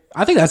shaker?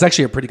 I think that's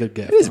actually a pretty good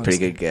gift. It is a pretty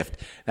good gift.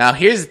 Now,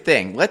 here's the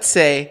thing. Let's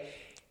say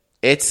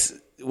it's...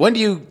 When do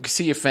you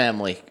see your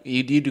family?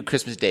 You do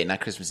Christmas Day, not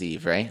Christmas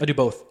Eve, right? I do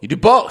both. You do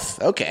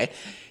both. Okay.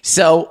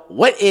 So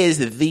what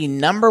is the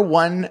number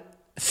one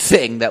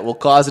thing that will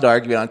cause an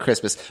argument on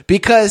Christmas?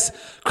 Because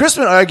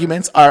Christmas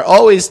arguments are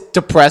always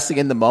depressing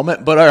in the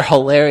moment, but are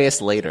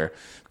hilarious later.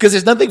 Because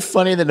there's nothing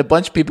funnier than a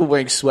bunch of people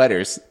wearing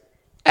sweaters.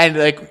 And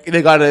like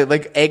they got a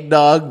like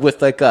eggnog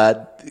with like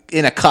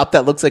in a cup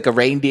that looks like a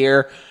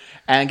reindeer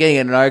and getting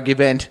in an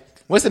argument.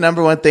 What's the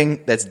number one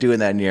thing that's doing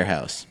that in your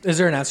house? Is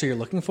there an answer you're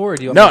looking for? Or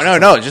do you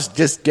want No.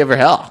 Just give her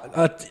hell.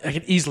 I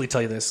can easily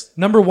tell you this.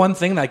 Number one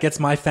thing that gets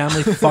my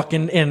family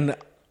fucking in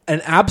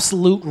an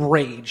absolute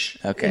rage,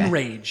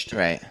 enraged,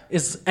 right,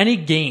 is any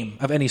game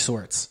of any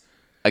sorts.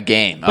 A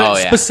game. But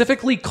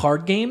specifically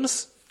card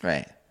games.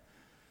 Right.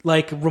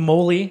 Like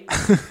Romoli.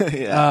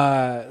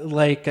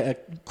 Yeah.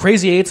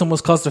 Crazy Eights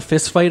almost caused a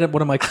fist fight at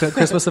one of my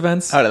Christmas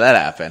events. How did that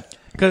happen?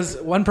 Because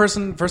one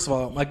person, first of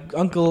all, my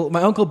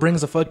uncle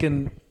brings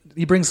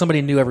he brings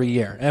somebody new every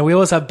year. And we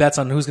always have bets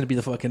on who's going to be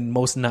the fucking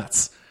most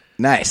nuts.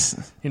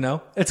 Nice. You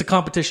know? It's a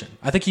competition.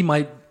 I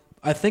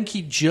think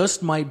he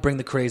just might bring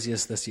the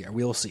craziest this year.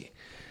 We'll see.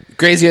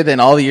 Crazier than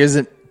all the years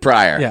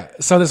prior. Yeah.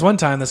 So this one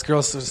time, this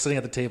girl's sitting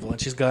at the table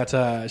and she's got,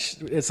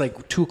 it's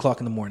like 2:00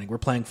 in the morning. We're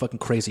playing fucking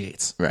Crazy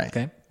Eights. Right.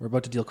 Okay? We're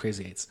about to deal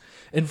Crazy Eights.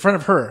 In front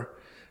of her,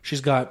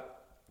 she's got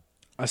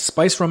a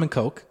spiced rum and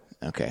Coke.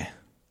 Okay.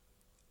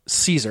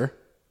 Caesar,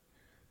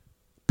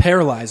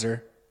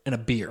 Paralyzer, and a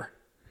beer.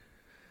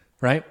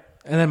 Right?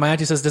 And then my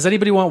auntie says, does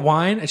anybody want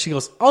wine? And she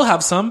goes, I'll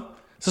have some.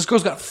 So this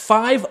girl's got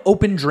 5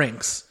 open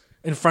drinks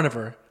in front of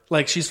her.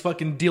 Like she's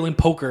fucking dealing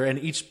poker and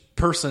each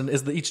person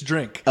is each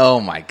drink. Oh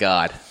my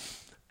God.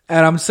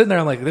 And I'm sitting there,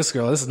 I'm like, this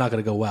is not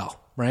going to go well.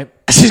 Right?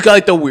 She's got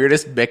like the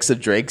weirdest mix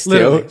of drinks too.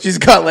 Literally. She's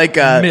got like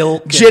a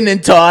milk, gin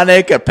and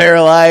tonic, a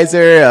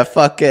Paralyzer, a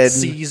fucking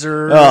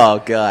Caesar.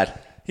 Oh God.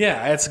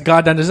 Yeah, it's a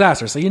goddamn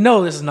disaster. So you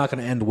know this is not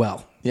going to end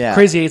well. Yeah.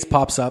 Crazy Eights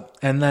pops up,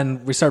 and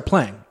then we start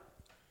playing.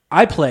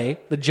 I play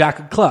the Jack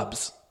of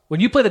Clubs. When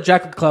you play the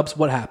Jack of Clubs,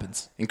 what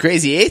happens? In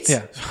Crazy Eights?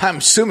 Yeah. I'm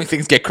assuming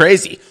things get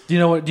crazy. Do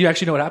you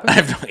actually know what happens? I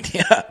have no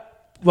idea.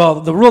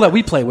 Well, the rule that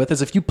we play with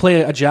is if you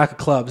play a Jack of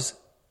Clubs,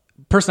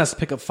 the person has to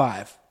pick up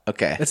 5.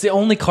 Okay. It's the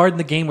only card in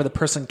the game where the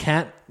person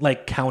can't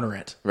like counter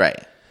it.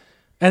 Right.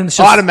 And it's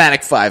just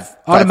automatic 5.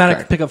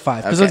 Automatic pick up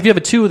 5. Because Okay. if you have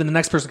a 2, then the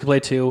next person can play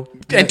 2.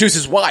 And Deuce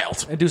is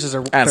wild. And deuces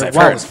are As they're I've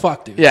wild heard. as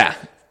fuck, dude. Yeah.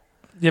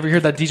 You ever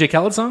heard that DJ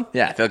Khaled song?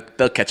 Yeah.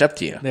 They'll catch up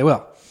to you. They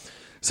will.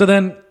 So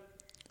then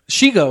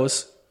she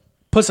goes,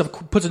 puts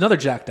another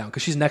Jack down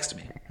because she's next to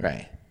me.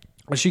 Right.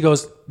 And she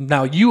goes,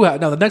 now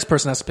the next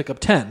person has to pick up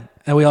 10.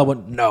 And we all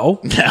went, no.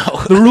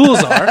 No. The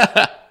rules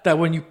are that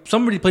when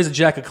somebody plays a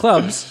Jack of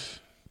Clubs,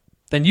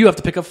 then you have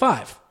to pick up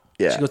 5.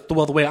 Yeah. She goes,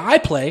 well, the way I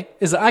play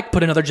is that I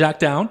put another Jack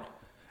down,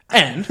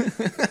 and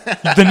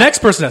the next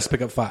person has to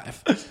pick up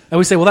 5. And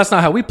we say, well, that's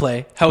not how we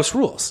play. House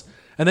rules.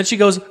 And then she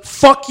goes,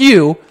 fuck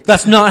you.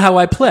 That's not how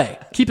I play.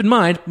 Keep in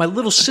mind, my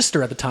little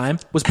sister at the time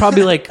was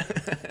probably like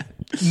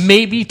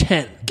maybe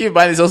 10. Keep in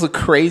mind, there's also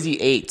Crazy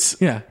Eights.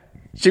 Yeah.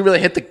 She really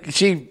hit the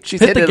she's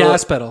Hit the it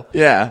gas pedal.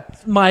 Yeah.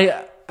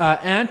 My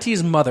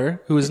auntie's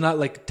mother, who is not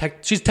like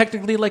she's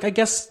technically like I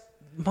guess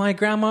my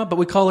grandma, but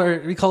we call her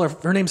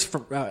her name's I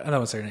don't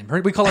want to say her name.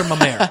 We call her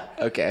Mamere.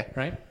 Okay.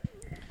 Right?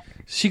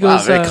 She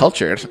goes Wow, very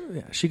cultured.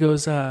 Yeah, she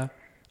goes, oh,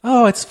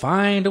 it's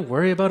fine. Don't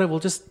worry about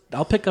it.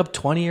 I'll pick up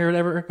 20 or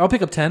whatever. I'll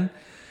pick up 10.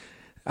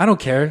 I don't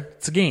care.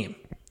 It's a game.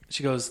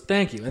 She goes,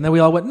 thank you. And then we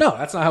all went, no,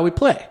 that's not how we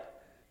play.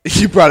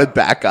 You brought it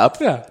back up?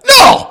 Yeah.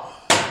 No!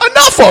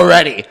 Enough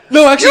already!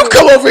 No, actually... You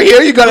come over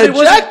here, you got to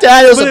Jack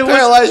Daniels and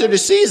paralyzer to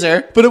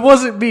Caesar. But it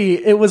wasn't me.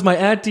 It was my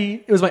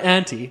auntie. It was my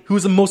auntie, who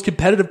was the most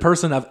competitive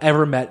person I've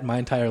ever met in my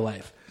entire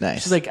life.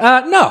 Nice. She's like,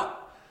 no,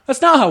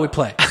 that's not how we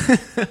play.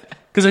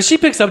 Because if she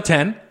picks up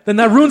 10, then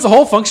that ruins the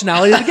whole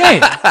functionality of the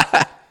game.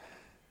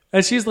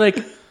 And she's like,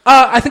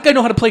 I think I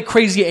know how to play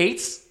Crazy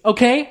Eights,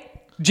 okay?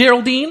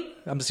 Geraldine.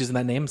 I'm just using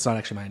that name. It's not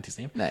actually my auntie's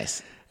name.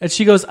 Nice. And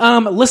she goes,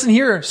 listen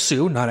here,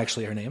 Sue, not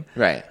actually her name.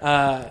 Right.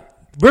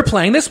 We're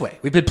playing this way.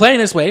 We've been playing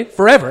this way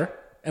forever,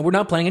 and we're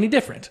not playing any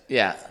different.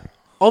 Yeah.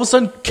 All of a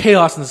sudden,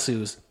 chaos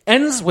ensues.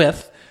 Ends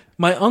with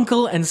my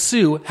uncle and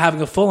Sue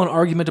having a full-on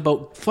argument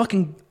about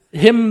fucking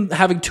him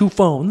having 2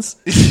 phones.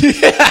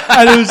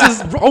 And it was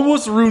just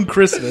almost ruined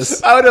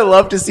Christmas. I would have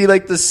loved to see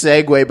like the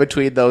segue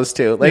between those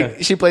two.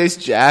 Like she plays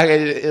Jack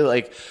and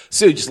like,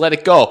 Sue, just let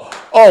it go.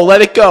 Oh,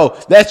 let it go.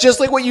 That's just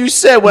like what you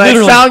said when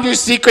Literally. I found your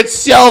secret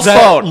cell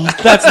phone.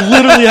 That's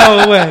literally how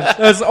it went.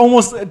 That's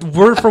almost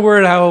word for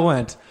word how it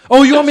went.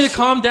 Oh, you want me to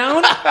calm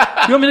down?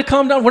 You want me to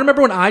calm down?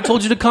 Remember when I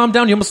told you to calm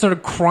down? You almost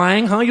started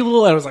crying, huh, you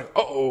little... I was like,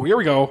 uh-oh, here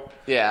we go.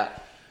 Yeah.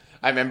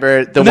 I remember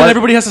and then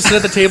everybody has to sit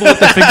at the table with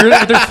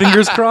their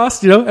fingers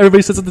crossed. You know,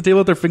 everybody sits at the table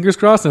with their fingers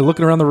crossed and they're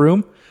looking around the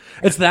room.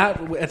 It's that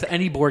at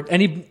any board,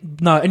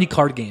 any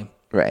card game.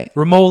 Right.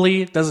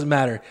 Remotely, doesn't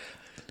matter.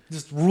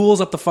 Just rules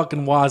up the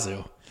fucking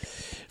wazoo.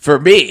 For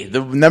me,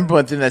 the number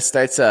one thing that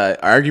starts an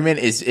argument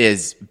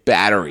is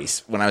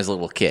batteries when I was a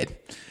little kid.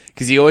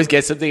 Because you always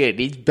get something that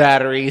needs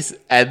batteries,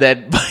 and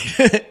then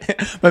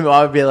my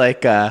mom would be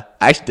like, I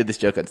actually did this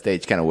joke on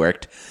stage, kind of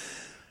worked.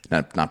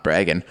 Not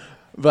bragging.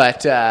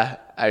 But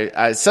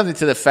I something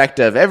to the effect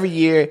of every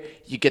year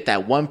you get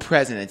that one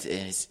present,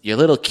 and it's your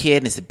little kid,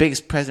 and it's the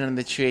biggest present on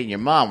the tree, and your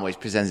mom always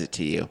presents it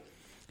to you.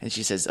 And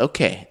she says,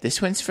 okay,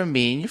 this one's from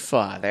me and your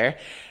father.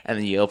 And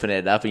then you open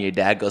it up, and your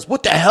dad goes,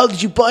 what the hell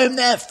did you buy him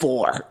that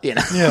for? You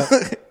know,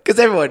 because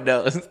everyone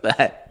knows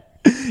that.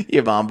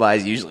 Your mom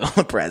buys usually all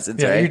the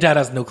presents, right? Your dad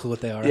has no clue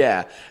what they are.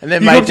 Yeah. And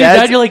then you my go up to your dad,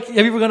 dad, you're like, have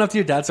you ever gone up to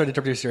your dad? Sorry to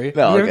interrupt your story.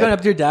 No, have you ever gone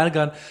up to your dad and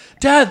gone,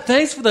 Dad,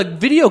 thanks for the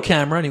video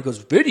camera? And he goes,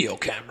 video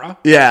camera?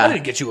 Yeah. I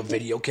didn't get you a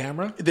video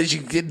camera.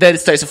 Then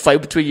it starts a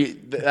fight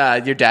between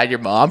your dad and your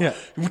mom. Yeah.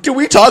 Do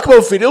we talk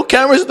about video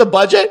cameras in the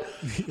budget?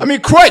 I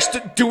mean, Christ,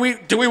 do we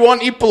want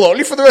to eat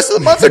bologna for the rest of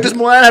the month, or does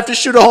Milan have to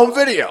shoot a home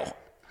video?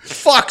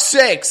 Fuck's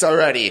sakes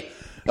already.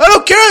 I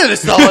don't care that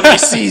it's the holiday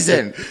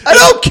season. I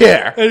don't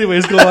care.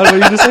 Anyways, go on. What are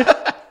you going to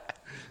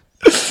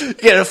say? You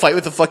get in a fight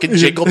with a fucking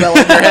jingle bell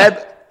in your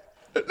head?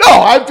 No,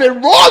 I've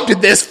been wronged in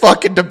this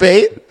fucking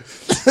debate.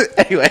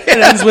 Anyway. It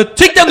ends with,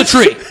 take down the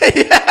tree.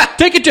 Yeah.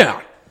 Take it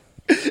down.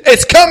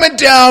 It's coming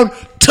down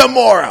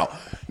tomorrow.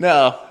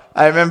 No,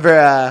 I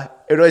remember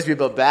it would always be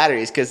about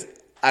batteries because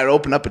I'd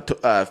open up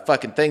a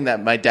fucking thing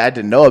that my dad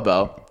didn't know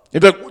about. He'd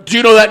be like, do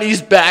you know that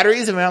needs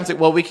batteries? And my mom's like,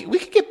 well, we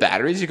could get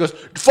batteries. He goes,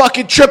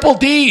 fucking triple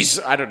Ds.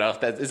 I don't know.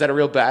 Is that a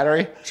real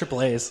battery?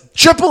 Triple A's.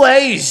 Triple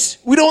A's.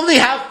 We'd only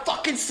have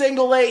fucking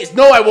single A's.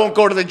 No, I won't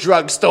go to the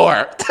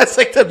drugstore. That's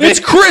like the big...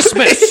 It's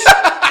Christmas.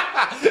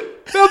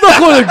 I'm not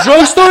going to the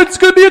drugstore. It's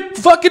going to be a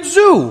fucking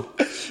zoo.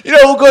 You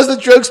know who goes to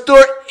the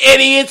drugstore?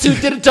 Idiots who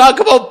didn't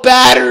talk about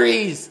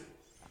batteries.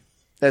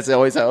 That's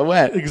always how it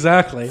went.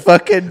 Exactly.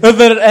 Fucking. And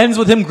then it ends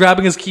with him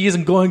grabbing his keys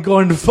and going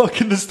to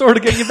fucking the store to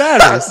get you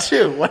batteries. That's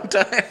true. One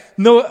time.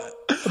 No.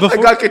 I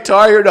got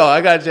Guitar Hero. No, I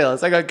got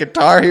jealous. I got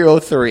Guitar Hero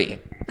 3.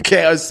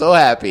 Okay, I was so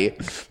happy.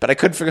 But I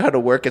couldn't figure out how to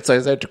work it, so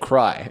I started to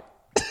cry.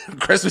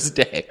 Christmas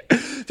Day.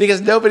 Because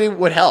nobody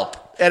would help.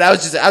 And I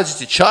was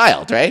just a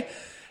child, right?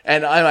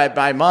 And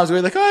my mom's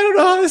going like, oh, I don't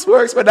know how this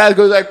works. My dad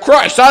goes like,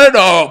 Christ, I don't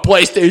know how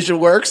PlayStation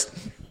works.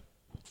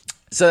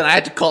 So then I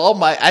had to call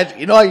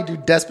you know how you do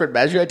desperate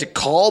measure? I had to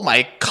call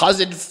my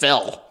cousin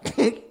Phil.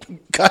 And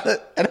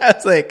I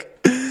was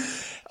like,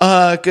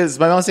 because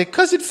my mom was like,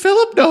 cousin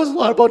Philip knows a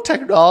lot about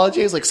technology.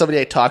 It's like somebody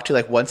I talk to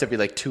like once every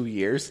like 2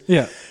 years.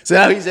 Yeah. So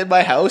now he's in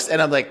my house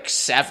and I'm like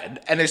 7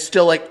 and there's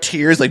still like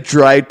tears, like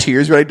dried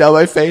tears running down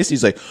my face.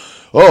 He's like,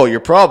 oh,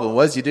 your problem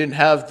was you didn't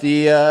have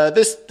the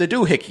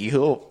doohickey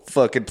who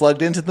fucking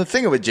plugged into the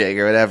thingamajig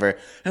or whatever.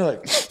 And I'm like,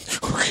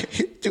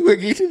 okay,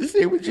 doohickey to the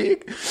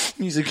thingamajig.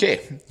 And he's like,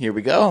 okay, here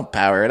we go.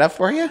 Power it up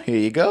for you. Here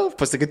you go.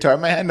 Puts the guitar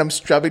in my hand. I'm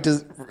strumming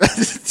to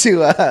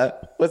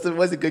what's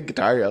a good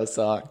Guitar Hero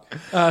song?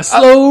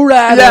 Slow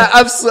Ride. Yeah,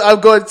 I'm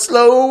going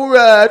slow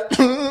ride.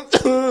 Take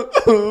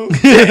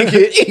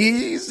it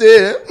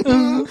easy.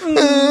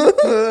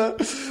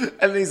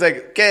 And he's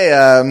like,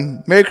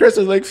 okay, Merry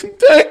Christmas. I'm like,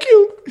 thank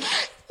you.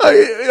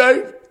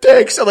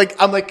 Thanks.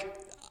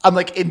 I'm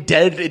like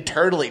indebted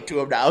internally to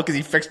him now because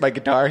he fixed my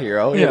Guitar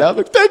Hero. You know, I'm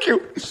like, thank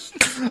you.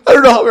 I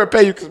don't know how I'm gonna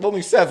pay you because I'm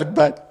only 7,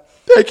 but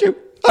thank you.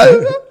 I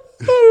don't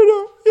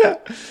know. Yeah.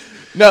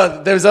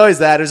 No, there's always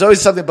that. There's always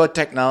something about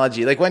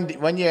technology. Like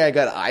one year I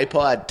got an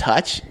iPod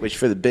Touch, which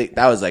for the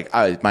that was like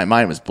my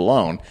mind was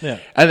blown. Yeah.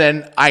 And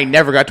then I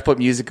never got to put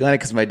music on it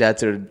because my dad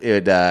said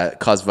it would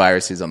cause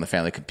viruses on the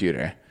family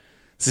computer.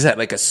 So it had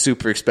like a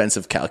super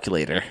expensive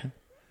calculator.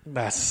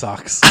 That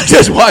sucks. I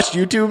just watched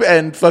YouTube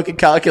and fucking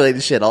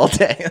calculated shit all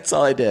day. That's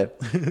all I did.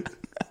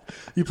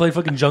 You play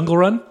fucking Jungle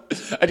Run?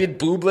 I did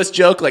boobless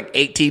joke like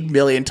 18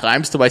 million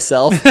times to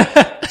myself.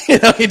 You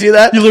know, you do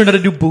that? You learned how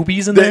to do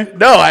boobies in there?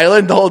 No, I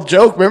learned the whole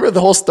joke. Remember the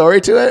whole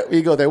story to it?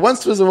 You go, there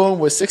once was a woman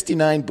with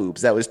 69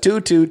 boobs. That was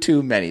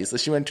too many. So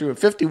she went through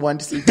 51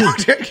 to see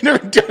doctor.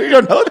 You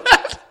don't know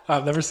that?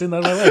 I've never seen that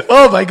in my life.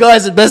 Oh my God,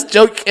 it's the best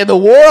joke in the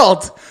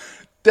world.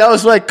 That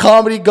was my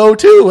comedy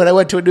go-to when I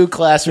went to a new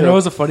classroom. You know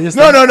what's the funniest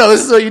No, thing?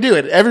 this is what you do.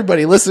 It.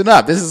 Everybody, listen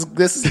up. This is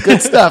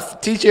good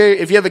stuff. Teacher,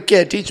 if you have a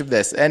kid, teach him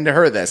this and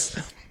her this.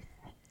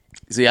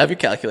 So you have your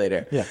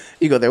calculator. Yeah.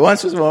 You go, there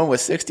once was a woman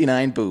with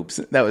 69 boobs.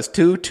 That was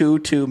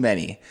too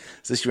many.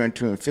 So she went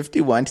to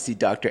 51 to see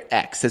Dr.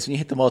 X. That's when you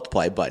hit the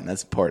multiply button.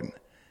 That's important.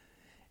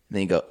 And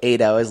then you go, 8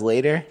 hours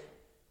later,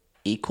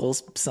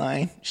 equals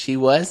sign. She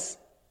was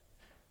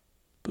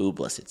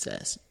boobless, it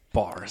says.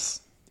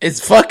 Bars.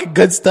 It's fucking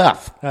good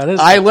stuff. That is.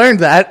 I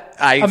learned that.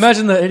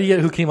 Imagine the idiot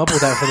who came up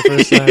with that for the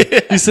first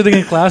time. He's sitting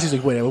in class. He's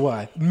like, wait,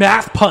 why?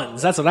 Math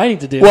puns. That's what I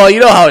need to do. Well,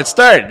 you know how it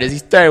started. He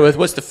started with,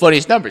 what's the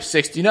funniest number?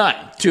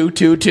 69.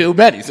 Too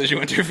many. So she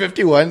went to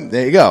 51.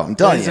 There you go. I'm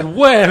telling he you. said,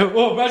 wait.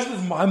 Oh, imagine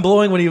this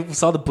mind-blowing when he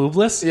saw the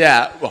boobless.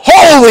 Yeah.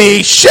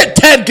 Holy shit,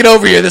 Ted, get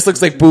over here. This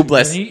looks like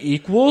boobless. And he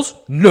equals?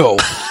 No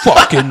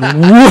fucking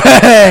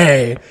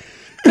way.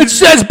 It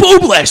says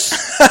boobless.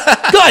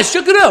 Guys,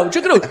 check it out.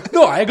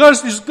 No,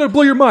 it's going to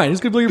blow your mind.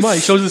 It's going to blow your mind.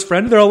 He shows his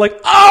friend. They're all like,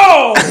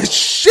 oh,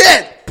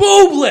 Shit.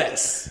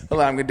 boobless. Hold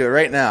on, I'm going to do it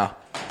right now.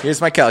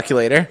 Here's my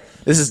calculator.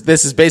 This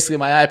is basically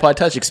my iPod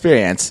Touch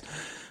experience.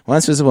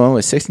 Once was a woman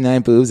with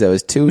 69 boobs. That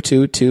was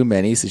too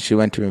many. So she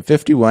went to room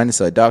 51.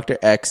 So Dr.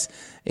 X.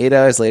 8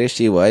 hours later,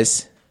 she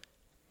was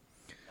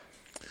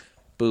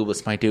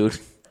boobless, my dude.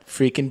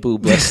 Freaking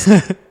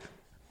boobless.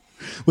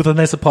 With a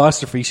nice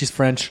apostrophe. She's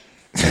French.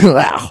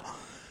 Wow.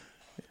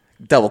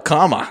 Double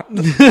comma.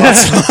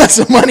 Lots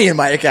of money in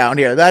my account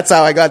here. That's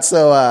how I got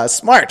so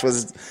smart,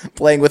 was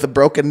playing with a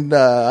broken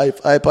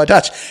iPod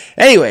Touch.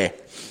 Anyway.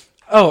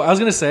 Oh, I was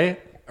going to say,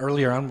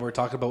 earlier on, we were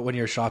talking about when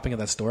you were shopping at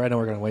that store. I know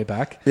we're going way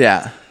back.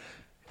 Yeah.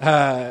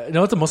 You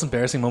know what the most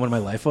embarrassing moment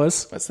of my life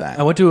was? What's that?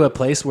 I went to a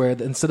place where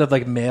instead of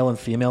like male and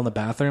female in the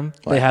bathroom,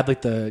 they had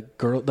like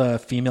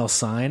the female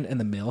sign and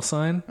the male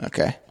sign.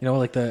 Okay. You know,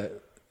 like the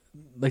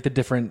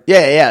different.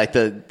 Yeah, like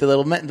the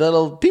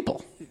little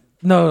people.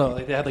 No,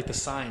 like they had like the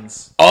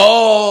signs.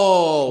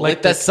 Oh, Like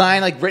like that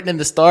sign, like written in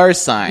the stars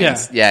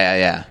signs.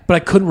 Yeah. But I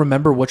couldn't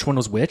remember which one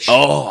was which.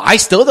 Oh, I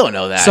still don't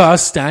know that. So I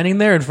was standing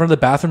there in front of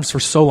the bathrooms for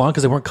so long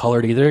because they weren't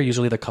colored either.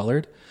 Usually they're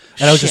colored.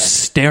 And I was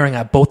just staring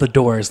at both the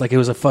doors like it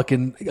was a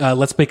fucking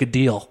let's make a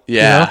deal.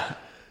 Yeah. You know?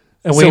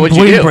 And So what'd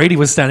you Wayne do? Brady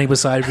was standing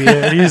beside me,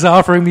 and he's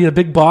offering me a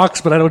big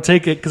box, but I don't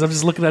take it because I'm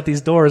just looking at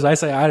these doors. I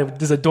say,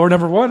 is it door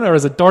number 1 or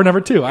is it door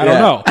number 2? I don't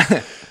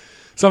know.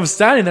 So I'm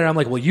standing there. I'm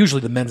like, well, usually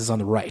the men's is on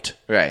the right.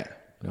 Right.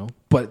 You know?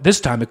 But this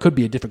time it could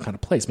be a different kind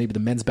of place. Maybe the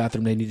men's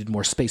bathroom, they needed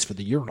more space for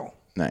the urinal.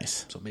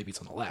 Nice. So maybe it's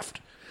on the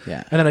left.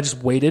 Yeah. And then I just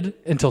waited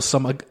until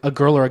a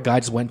girl or a guy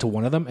just went to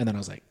one of them, and then I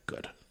was like,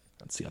 good.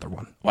 That's the other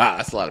one. Wow,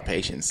 that's a lot of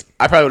patience.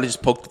 I probably would have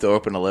just poked the door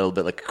open a little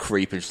bit like a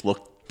creep and just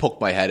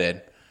poke my head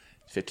in.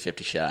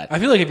 50-50 shot. I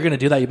feel like if you're going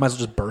to do that, you might as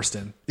well just burst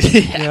in.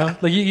 You know?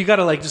 Like you got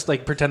to like just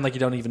like pretend like you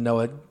don't even know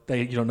it. That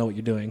you don't know what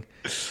you're doing.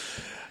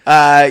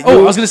 I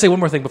was going to say one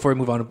more thing before we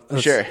move on.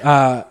 Sure.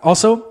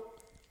 Also,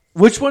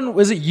 which one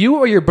was it, you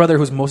or your brother,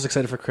 who's most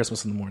excited for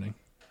Christmas in the morning?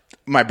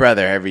 My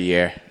brother, every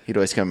year, he'd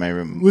always come in my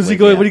room. Was he wake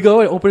going? me Would he up.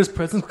 go and open his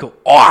presents? And go,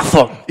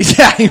 awesome!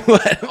 Yeah, he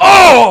would.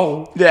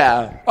 Oh,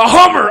 Yeah. a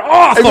Hummer!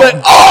 Awesome! He'd be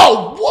like,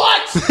 oh,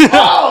 what?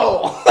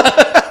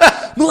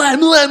 Oh.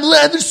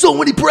 Milan, there's so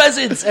many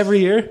presents every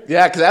year.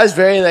 Yeah, because I was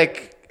very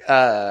like,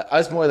 I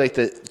was more like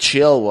the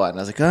chill one. I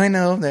was like, oh, I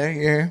know, they're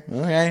here.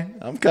 Okay,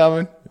 I'm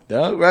coming.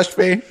 Don't rush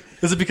me.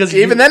 Is it because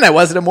Even then, I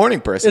wasn't a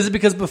morning person. Is it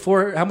because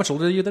before? How much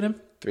older are you than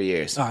him? 3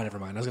 years. Oh, never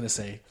mind. I was gonna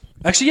say.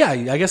 Actually,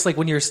 yeah. I guess like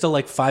when you're still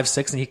like 5,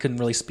 6, and he couldn't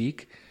really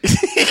speak.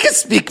 He could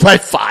speak by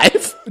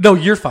 5? No,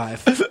 you're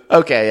 5.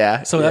 Okay,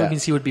 yeah. So that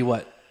means he would be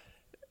what?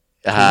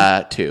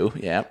 2,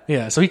 yeah.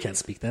 Yeah. So he can't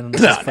speak then.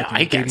 No,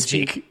 I can't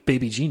speak.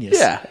 Baby genius.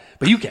 Yeah.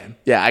 But you can.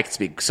 Yeah, I can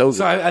speak so good.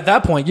 So at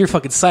that point, you're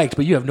fucking psyched,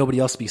 but you have nobody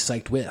else to be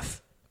psyched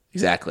with.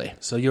 Exactly.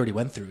 So you already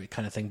went through it,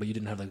 kind of thing, but you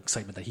didn't have the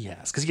excitement that he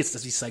has because he gets to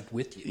be psyched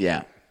with you.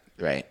 Yeah,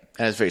 right.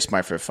 And I was very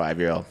smart for a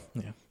 5-year-old.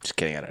 Yeah. Just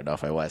kidding. I don't know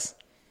if I was.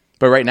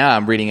 But right now,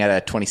 I'm reading at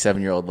a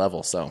 27-year-old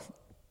level, so.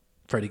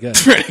 Pretty good.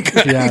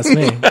 If you ask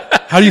me.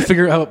 How do you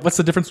figure out what's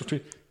the difference between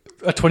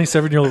a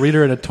 27-year-old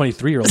reader and a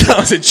 23-year-old reader? That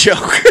was a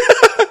joke.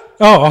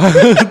 Oh,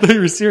 I thought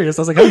you were serious.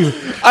 I was like, how do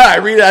you? I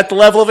read it at the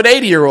level of an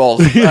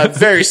 80-year-old.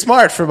 Very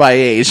smart for my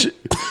age.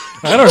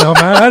 I don't know,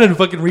 man. I didn't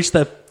fucking reach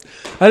that.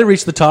 I didn't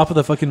reach the top of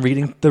the fucking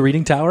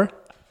reading tower.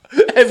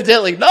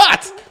 Evidently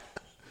not.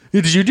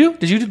 Did you do?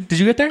 Did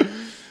you get there?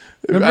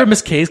 Remember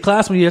Miss K's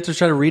class when you have to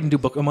try to read and do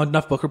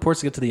enough book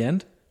reports to get to the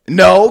end?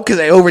 No, because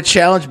I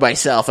over-challenged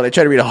myself, and I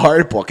tried to read a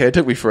hard book, and it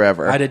took me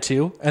forever. I did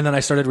too, and then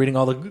I started reading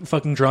all the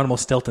fucking Geronimo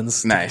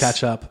Stiltons Nice. to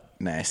catch up.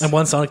 Nice. And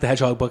one Sonic the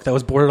Hedgehog book that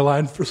was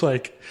borderline for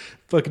like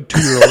fucking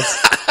 2-year-olds.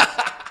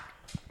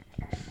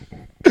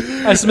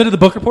 I submitted the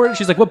book report, and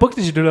she's like, "What book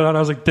did you do that on?" I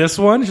was like, "This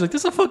one." She's like,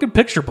 "This is a fucking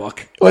picture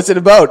book." What's it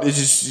about? It's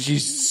just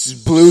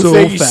she's blue So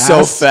thing. He's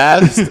so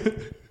fast. fast.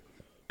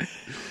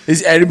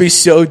 His enemy's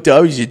so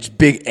dumb. He's a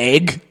big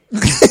egg.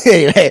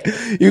 Anyway,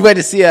 you went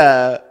to see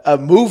a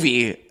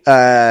movie.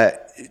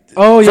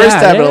 First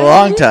time in a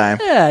long time.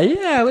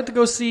 Yeah. I went to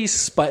go see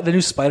the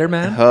new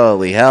Spider-Man.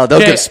 Holy hell!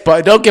 Don't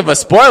Okay. give a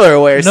spoiler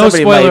away. Or No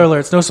somebody spoiler might...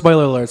 alerts. No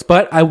spoiler alerts.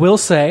 But I will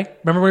say,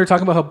 remember we were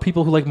talking about how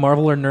people who like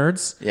Marvel are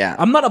nerds? Yeah.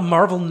 I'm not a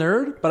Marvel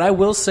nerd, but I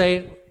will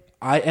say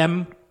I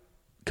am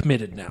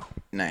committed now.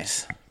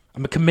 Nice.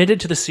 I'm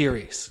committed to the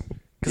series.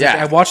 Because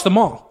Yeah. I watched them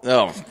all.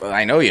 Oh,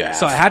 I know you have.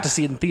 So I had to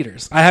see it in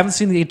theaters. I haven't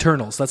seen the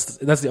Eternals. That's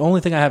the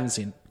only thing I haven't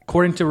seen.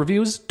 According to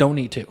reviews, don't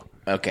need to.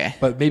 Okay.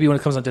 But maybe when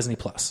it comes on Disney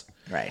Plus.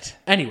 Right.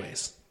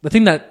 Anyways,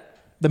 the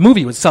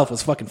movie itself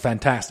was fucking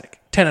fantastic.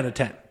 10 out of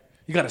 10.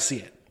 You got to see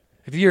it.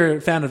 If you're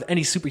a fan of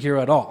any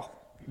superhero at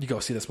all, you go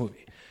see this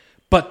movie.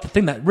 But the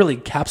thing that really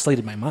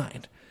encapsulated my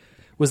mind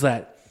was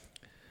that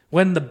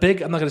when I'm not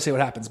going to say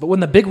what happens, but when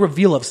the big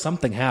reveal of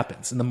something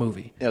happens in the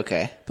movie,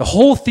 Okay. the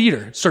whole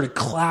theater started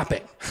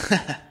clapping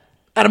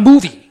at a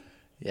movie,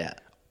 Yeah.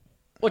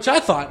 which I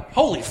thought,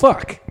 holy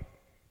fuck.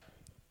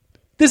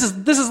 This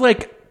is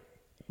like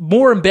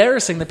more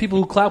embarrassing than people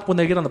who clap when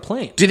they get on the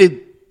plane. Do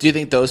you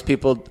think those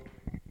people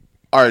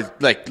are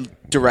like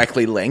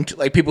directly linked?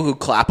 Like people who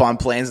clap on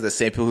planes are the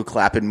same people who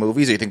clap in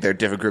movies, or you think they're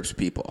different groups of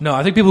people? No,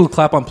 I think people who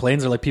clap on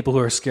planes are like people who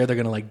are scared they're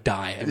going to like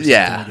die every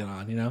Yeah. time they get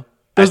on, you know?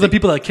 Those are the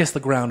people that kiss the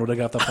ground when they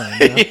get off the plane,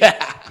 you know?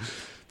 Yeah.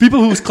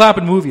 People who clap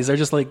in movies are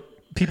just like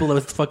people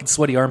with fucking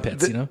sweaty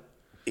armpits, you know?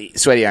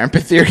 Sweaty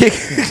armpit theory.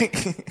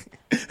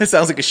 That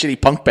sounds like a shitty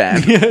punk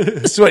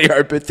band. Sweaty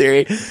armpit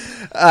theory.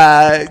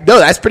 No,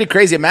 that's pretty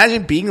crazy.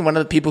 Imagine being one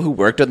of the people who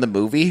worked on the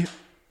movie,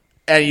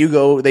 and you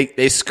go,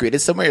 they screened it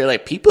somewhere. You're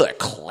like, people are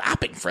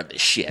clapping for this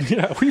shit.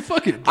 Yeah, we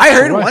fucking. I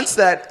heard once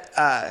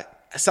that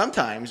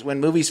sometimes when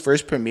movies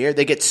first premiere,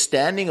 they get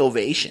standing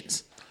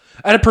ovations.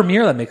 At a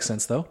premiere, that makes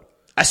sense, though.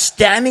 A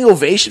standing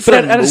ovation for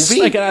a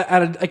movie?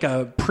 At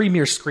a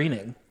premiere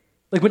screening.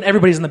 Like when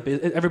everybody's in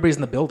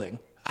the building.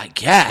 I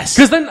guess.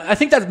 Because then I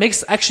think that's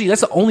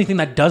the only thing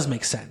that does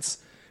make sense.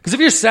 Because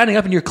if you're standing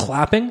up and you're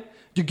clapping,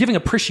 you're giving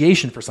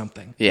appreciation for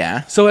something.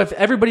 Yeah. So if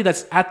everybody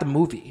that's at the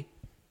movie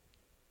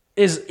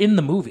is in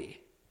the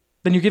movie,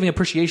 then you're giving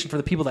appreciation for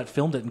the people that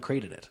filmed it and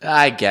created it.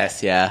 I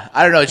guess, yeah.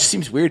 I don't know. It just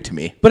seems weird to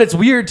me. But it's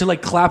weird to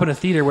like clap in a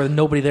theater where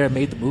nobody there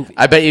made the movie.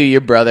 I bet you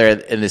your brother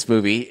in this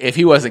movie, if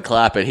he wasn't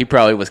clapping, he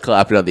probably was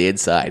clapping on the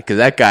inside. Because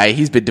that guy,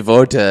 he's been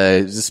devoted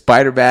to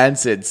Spider-Man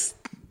since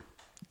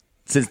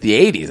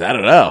the 80s. I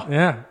don't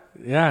know.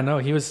 Yeah, no,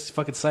 he was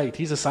fucking psyched.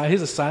 He's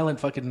a silent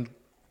fucking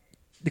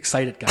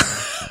excited guy.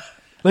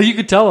 Like you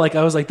could tell, like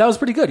I was like, that was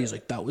pretty good. He's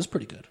like, that was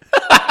pretty good.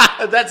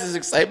 That's his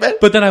excitement?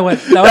 But then I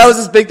went, that was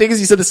his big thing, is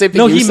he said the same thing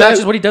No, you he said?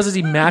 matches, what he does is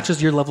he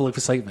matches your level of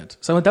excitement.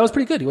 So I went, that was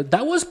pretty good. He went,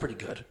 that was pretty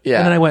good. Yeah.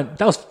 And then I went,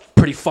 that was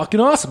pretty fucking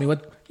awesome. He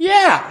went,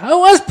 yeah, that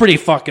was pretty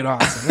fucking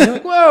awesome. And I'm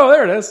like, whoa,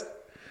 there it is.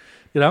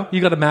 You know,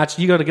 you got to match,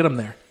 you got to get him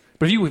there.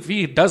 But if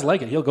he does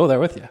like it, he'll go there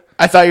with you.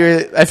 I thought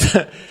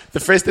the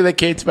first thing that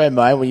came to my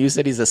mind when you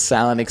said he's a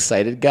silent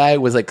excited guy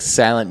was like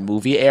silent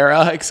movie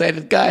era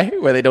excited guy,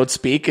 where they don't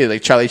speak,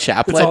 like Charlie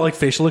Chaplin. It's all like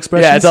facial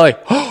expressions. Yeah, it's all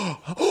like,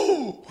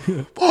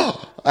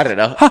 I don't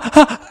know.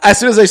 As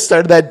soon as I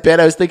started that bit,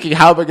 I was thinking,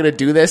 how am I going to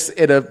do this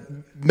in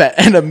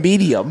a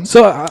medium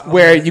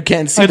where you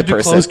can't see I the had to do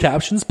person? closed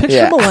captions.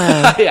 Picture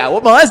Milan Yeah,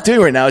 what Milan's doing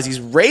right now is he's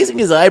raising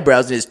his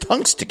eyebrows and his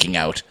tongue sticking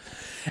out.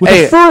 with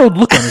a furrowed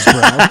look on his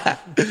brow.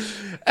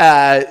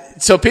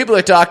 So people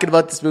are talking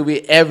about this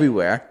movie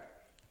everywhere,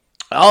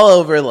 all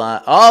over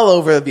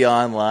the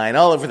online,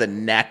 all over the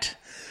net.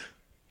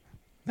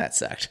 That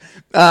sucked.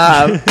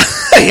 I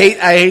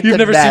hate. You've the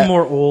never net. seen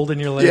more old in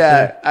your life.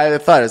 Yeah, I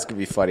thought it was gonna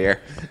be funnier.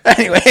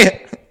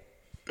 Anyway,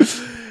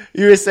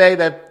 you were saying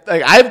that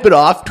like I've been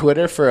off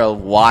Twitter for a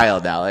while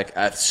now, like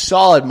a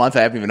solid month.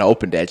 I haven't even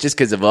opened it just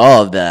because of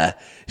all of the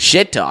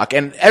shit talk,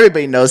 and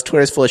everybody knows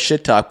Twitter's full of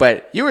shit talk.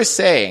 But you were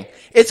saying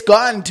it's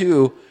gone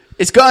to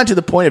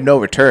the point of no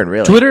return,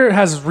 really. Twitter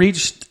has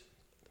reached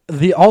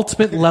the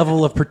ultimate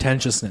level of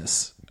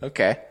pretentiousness.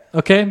 Okay.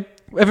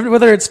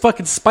 Whether it's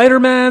fucking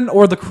Spider-Man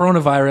or the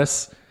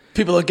coronavirus,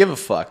 People don't give a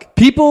fuck.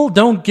 people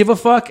don't give a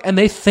fuck, and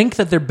they think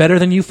that they're better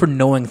than you for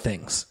knowing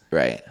things.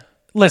 Right.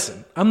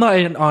 Listen, I'm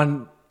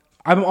on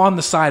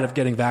the side of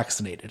getting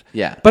vaccinated.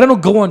 Yeah. But I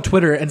don't go on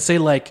Twitter and say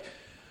like,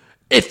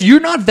 if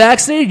you're not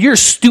vaccinated, you're a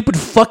stupid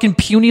fucking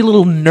puny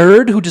little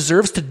nerd who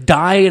deserves to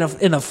die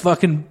in a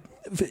fucking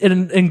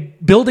in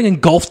building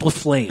engulfed with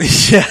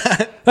flames.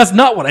 Yeah. That's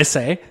not what I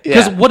say.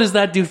 Because Yeah. what does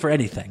that do for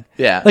anything?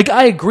 Yeah. Like,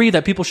 I agree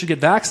that people should get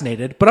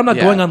vaccinated, but I'm not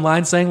going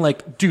online saying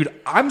like, dude,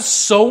 I'm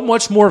so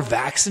much more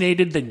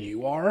vaccinated than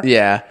you are.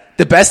 Yeah.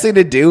 The best thing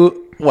to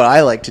do, what I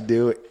like to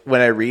do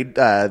when I read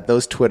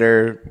those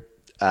Twitter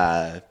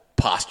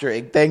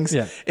posturing things,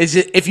 is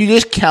if you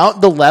just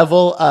count the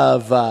level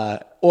of,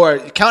 or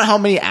count how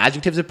many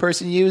adjectives a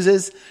person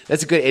uses,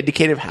 that's a good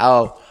indicator of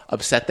how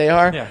upset they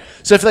are. Yeah.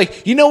 So if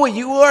like, you know what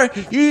you are?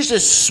 You're just a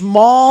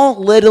small,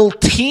 little,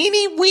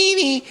 teeny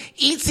weeny,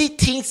 eensy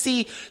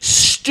teensy,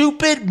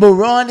 stupid,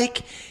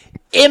 moronic,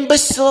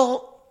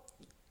 imbecile,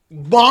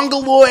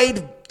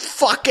 mongoloid,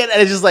 fucking,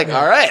 and it's just like,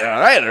 all right,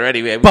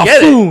 already, man.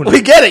 Buffoon.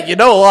 We get it. You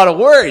know a lot of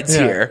words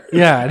here.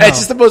 Yeah, I And know. it's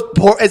just the most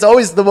it's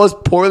always the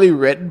most poorly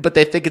written, but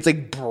they think it's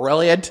like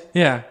brilliant.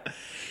 Yeah.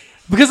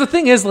 Because the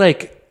thing is,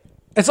 like,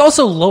 it's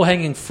also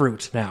low-hanging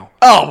fruit now.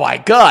 Oh my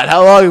God,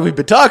 how long have we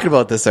been talking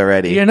about this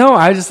already? You know,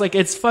 I just like,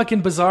 it's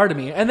fucking bizarre to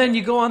me. And then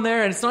you go on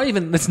there and it's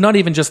not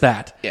even just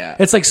that. Yeah.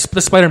 It's like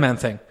the Spider-Man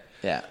thing.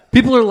 Yeah.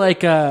 People are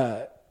like,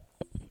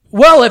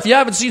 well, if you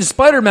haven't seen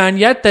Spider-Man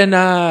yet, then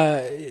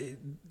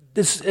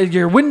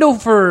your window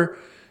for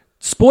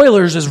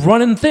spoilers is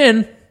running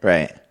thin.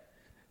 Right.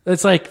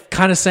 It's like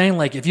kind of saying,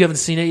 like, if you haven't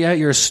seen it yet,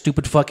 you're a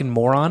stupid fucking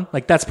moron.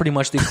 Like, that's pretty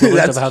much the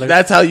equivalent of how they're...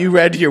 That's how you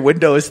read your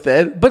window is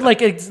thin? But, like,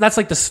 that's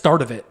like the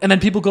start of it. And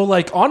then people go,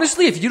 like,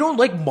 honestly, if you don't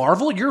like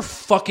Marvel, you're a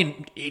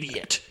fucking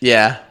idiot.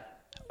 Yeah.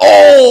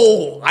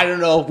 Oh! I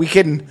don't know. We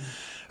can...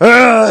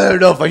 I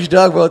don't know if I should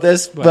talk about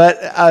this,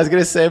 but I was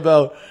going to say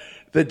about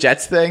the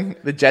Jets thing.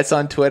 The Jets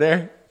on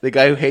Twitter. The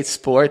guy who hates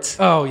sports.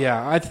 Oh,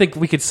 yeah. I think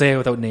we could say it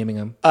without naming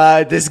him.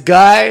 This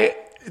guy...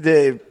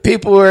 The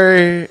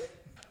people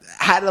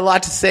had a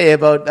lot to say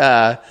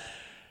about...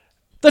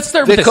 Let's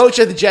start the with this. coach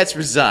of the Jets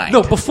resigned.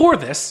 No, before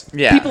this,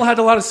 Yeah. people had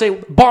a lot to say.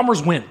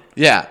 Bombers win.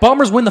 Yeah.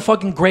 Bombers win the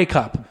fucking Grey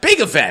Cup. Big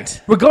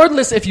event.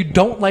 Regardless if you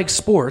don't like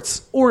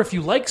sports or if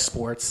you like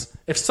sports,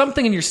 if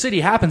something in your city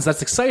happens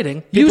that's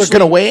exciting, People are usually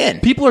gonna weigh in.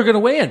 People are going to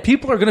weigh in.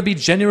 People are going to be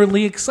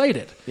genuinely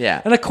excited.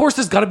 Yeah. And of course,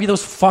 there's got to be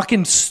those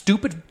fucking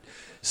stupid.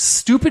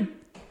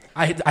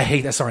 I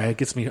hate that. Sorry, it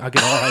gets me. I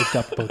get all hyped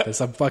up about this.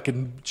 I'm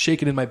fucking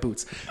shaking in my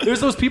boots. There's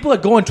those people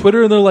that go on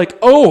Twitter and they're like,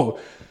 "Oh,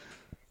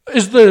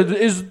 did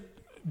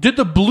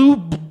the blue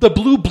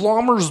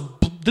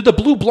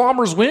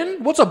blommers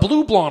win? What's a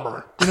blue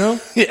blommer?" You know?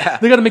 Yeah.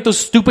 They got to make those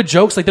stupid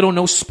jokes like they don't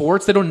know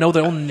sports. They don't know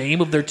the own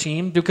name of their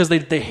team because they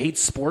hate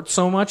sports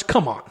so much.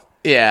 Come on.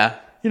 Yeah.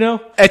 You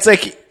know? It's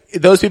like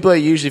those people are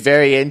usually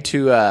very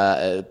into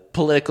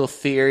political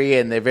theory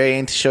and they're very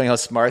into showing how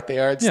smart they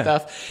are and Yeah.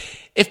 stuff.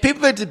 If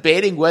people are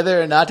debating whether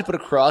or not to put a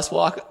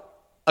crosswalk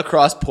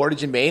across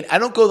Portage and Main, I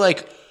don't go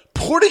like,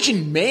 Portage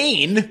and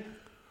Main?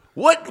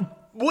 What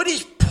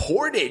is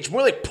Portage?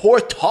 More like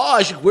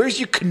Portage. Where's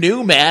your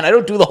canoe, man? I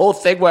don't do the whole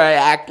thing where I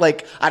act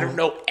like I don't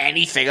know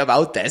anything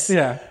about this.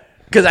 Yeah.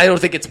 Because I don't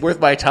think it's worth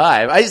my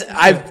time.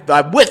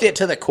 I'm with it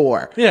to the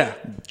core. Yeah.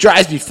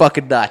 Drives me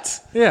fucking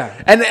nuts. Yeah.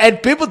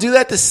 And people do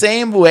that the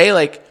same way.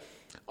 Like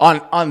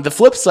on the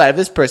flip side of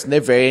this person,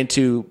 they're very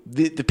into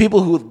the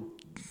people who.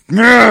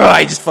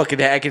 I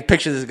can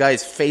picture this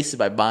guy's face in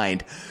my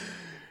mind.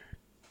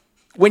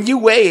 When you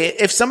weigh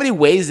it, if somebody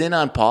weighs in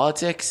on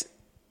politics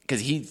because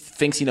he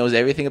thinks he knows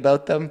everything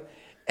about them,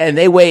 and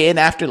they weigh in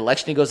after the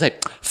election, he goes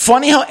like,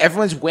 funny how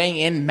everyone's weighing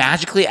in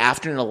magically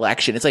after an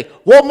election. It's like,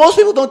 well, most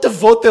people don't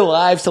devote their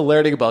lives to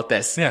learning about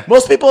this. Yeah.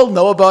 Most people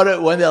know about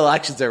it when the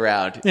election's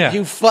around. Yeah.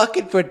 You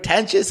fucking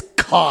pretentious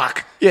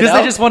cock. Because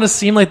they just want to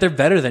seem like they're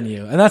better than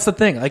you. And that's the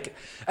thing. Like,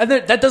 and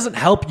that doesn't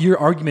help your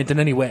argument in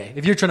any way.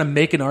 If you're trying to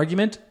make an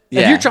argument, if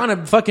Yeah. you're trying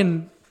to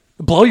fucking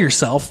blow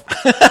yourself,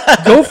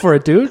 go for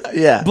it, dude.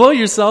 Yeah. Blow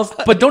yourself,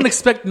 but don't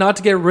expect not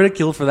to get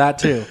ridiculed for that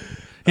too.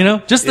 You know,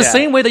 just the Yeah.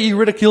 same way that you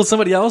ridicule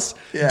somebody else,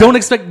 Yeah. don't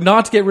expect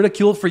not to get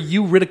ridiculed for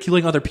you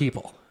ridiculing other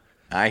people.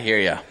 I hear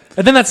you.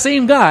 And then that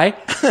same guy,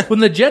 when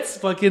the Jets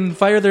fucking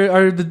fire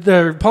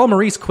their Paul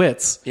Maurice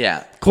quits.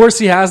 Yeah. Of course,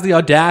 he has the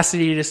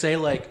audacity to say,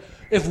 like,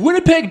 if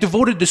Winnipeg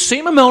devoted the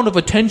same amount of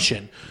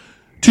attention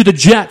to the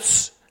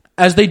Jets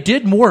as they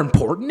did more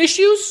important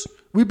issues,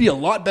 we'd be a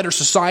lot better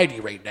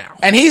society right now.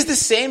 And he's the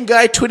same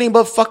guy tweeting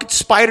about fucking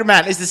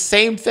Spider-Man. It's the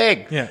same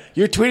thing. Yeah.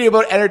 You're tweeting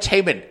about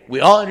entertainment.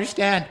 We all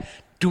understand.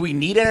 Do we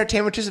need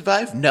entertainment to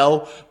survive?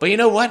 No. But you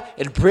know what?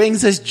 It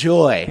brings us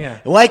joy. Yeah.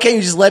 And why can't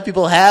you just let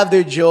people have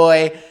their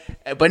joy?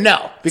 But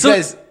no,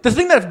 because... So the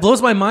thing that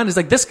blows my mind is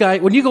like this guy,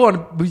 when you go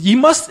on, you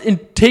must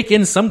take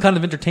in some kind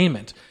of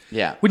entertainment.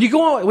 Yeah. When he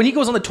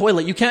goes on the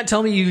toilet, you can't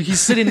tell me he's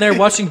sitting there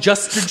watching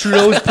Justin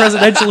Trudeau's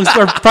presidential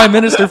or prime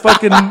minister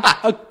fucking,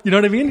 you know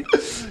what I mean?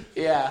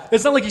 Yeah.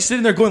 It's not like he's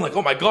sitting there going like,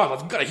 oh my God,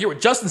 I've got to hear what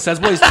Justin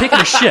says while he's taking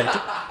a shit.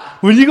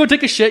 When you go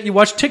take a shit, you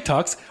watch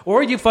TikToks,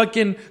 or you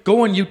fucking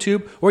go on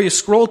YouTube, or you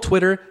scroll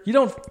Twitter. You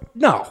don't,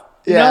 no.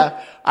 You Yeah. know?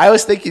 I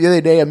was thinking the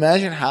other day,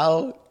 imagine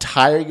how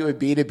tiring it would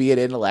be to be an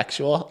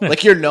intellectual.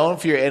 Like you're known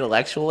for your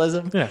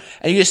intellectualism. Yeah.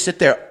 And you just sit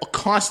there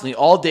constantly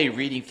all day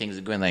reading things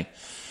and going like,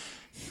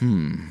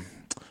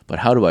 but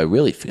how do I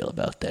really feel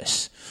about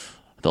this?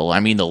 I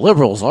mean, the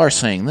liberals are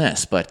saying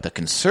this, but the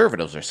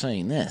conservatives are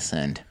saying this.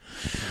 And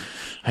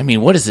I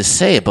mean, what does this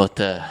say about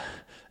the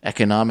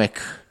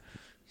economic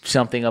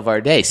something of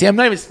our day? See, I'm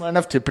not even smart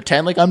enough to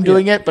pretend like I'm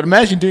doing it, but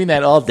imagine doing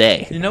that all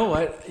day. You know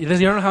what? You don't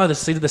know how the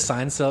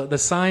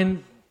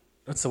sign,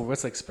 what's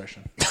the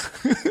expression?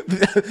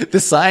 The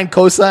sine,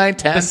 cosine,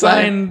 tan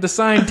sign, The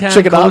sign, tan,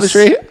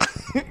 trigonometry.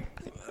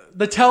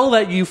 the tell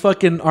that you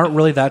fucking aren't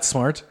really that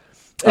smart.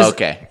 is-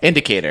 Okay,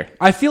 indicator.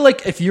 I feel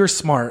like if you're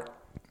smart,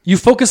 You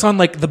focus on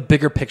like the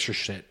bigger picture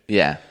shit.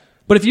 Yeah.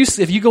 But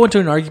if you go into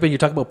an argument and you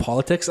talk about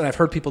politics, and I've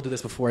heard people do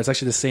this before, it's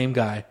actually the same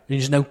guy. And you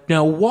just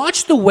now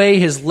watch the way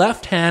his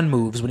left hand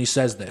moves when he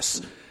says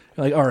this.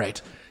 You're like, all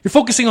right, you're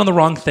focusing on the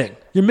wrong thing.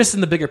 You're missing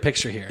the bigger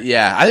picture here.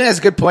 Yeah, I think that's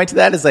a good point to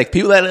that. Is like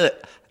people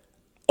that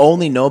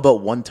only know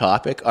about one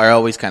topic are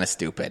always kind of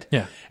stupid.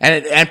 Yeah,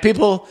 and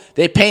people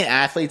they paint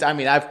athletes. I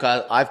mean, I've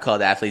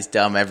called athletes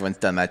dumb. Everyone's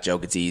done that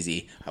joke. It's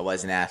easy. I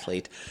was an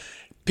athlete.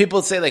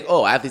 People say like,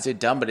 "Oh, athletes are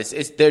dumb," but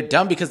they're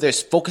dumb because they're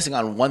focusing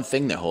on one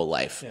thing their whole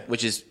life,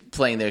 which is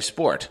playing their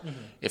sport.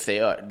 Mm-hmm. If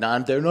they're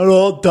not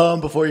all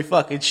dumb before you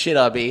fucking shit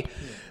on me. Yeah.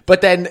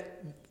 But then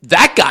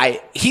that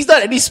guy, he's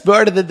not any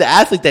smarter than the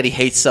athlete that he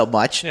hates so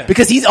much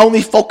because he's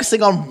only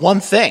focusing on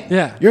one thing.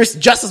 Yeah, you're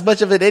just as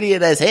much of an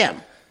idiot as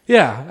him.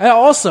 Yeah.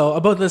 Also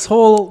about this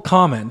whole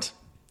comment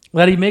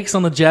that he makes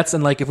on the Jets,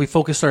 and like if we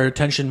focus our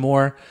attention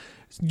more.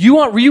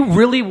 You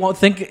really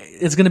think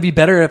it's going to be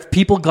better if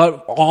people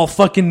got all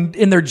fucking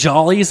in their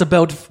jollies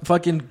about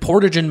fucking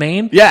Portage and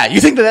Maine? Yeah, you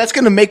think that's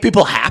going to make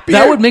people happier?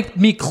 That would make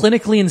me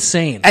clinically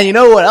insane. And you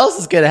know what else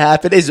is going to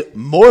happen is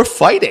more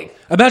fighting.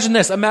 Imagine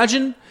this.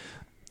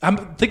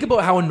 Think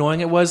about how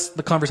annoying it was,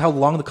 how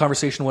long the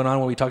conversation went on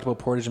when we talked about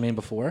Portage and Maine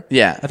before.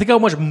 Yeah. I think how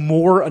much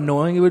more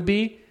annoying it would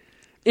be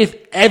if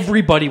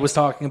everybody was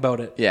talking about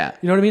it. Yeah.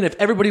 You know what I mean? If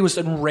everybody was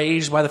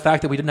enraged by the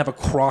fact that we didn't have a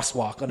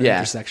crosswalk on an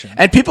intersection.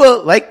 And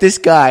people like this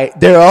guy,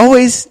 they're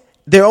always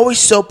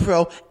so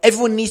pro.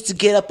 Everyone needs to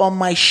get up on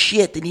my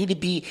shit. They need to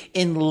be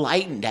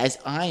enlightened as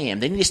I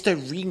am. They need to start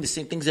reading the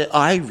same things that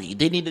I read.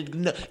 They need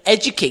to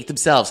educate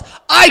themselves.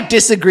 I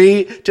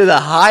disagree to the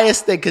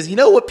highest thing because you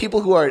know what people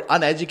who are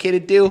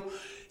uneducated do?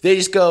 They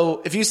just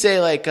go, if you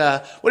say like,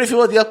 what if you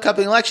want the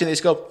upcoming election? They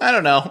just go, I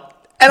don't know.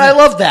 And I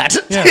love that.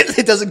 Yeah.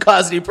 It doesn't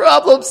cause any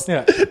problems.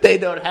 Yeah. They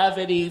don't have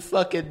any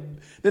fucking...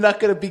 They're not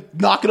going to be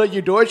knocking on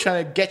your door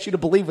trying to get you to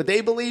believe what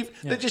they believe.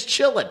 Yeah. They're just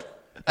chilling.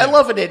 Yeah. I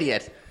love an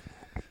idiot.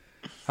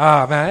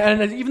 Ah,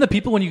 man. And even the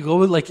people when you go...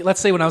 like, let's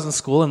say when I was in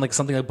school and like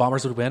something like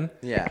Bombers would win.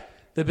 Yeah.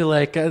 They'd be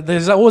like...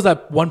 there's always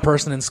that one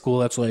person in school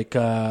that's like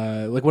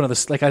one of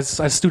the... Like,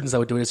 as students that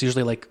would do it, it's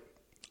usually like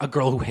a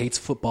girl who hates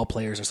football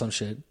players or some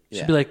shit.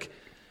 She'd be like...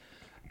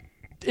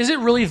 Is it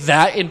really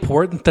that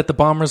important that the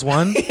Bombers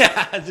won?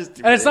 Yeah, and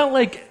it's not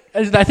like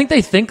I think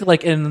they think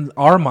like in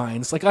our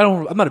minds. Like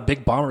I'm not a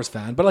big Bombers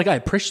fan, but like I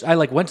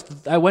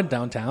went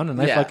downtown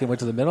and I fucking went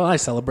to the middle and I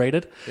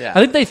celebrated. Yeah.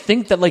 I think they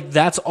think that like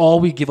that's all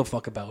we give a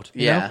fuck about.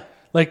 You know?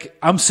 Like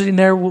I'm sitting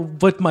there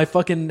with my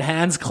fucking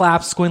hands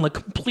clasped, going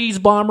like, "Please,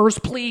 Bombers,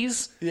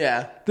 please."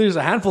 Yeah. There's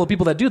a handful of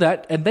people that do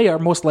that, and they are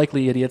most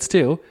likely idiots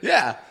too.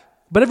 Yeah.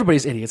 But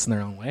everybody's idiots in their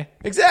own way.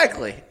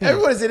 Exactly. Yeah.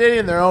 Everyone's an idiot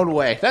in their own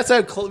way. That's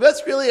our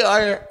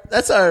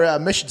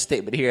mission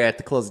statement here at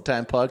the Closing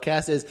Time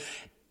Podcast is,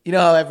 you know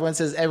how everyone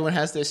says everyone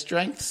has their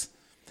strengths?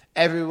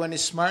 Everyone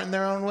is smart in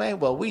their own way?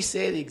 Well, we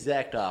say the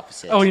exact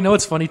opposite. Oh, you know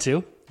what's funny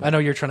too? I know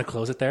you're trying to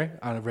close it there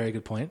on a very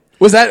good point.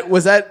 Was that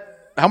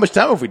how much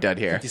time have we done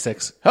here?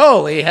 56.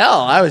 Holy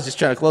hell. I was just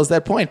trying to close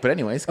that point, but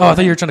anyways. Oh, I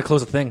thought you were trying to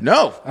close a thing.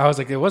 No. I was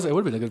like, it would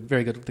have been a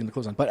very good thing to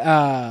close on. But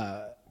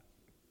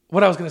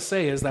what I was going to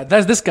say is that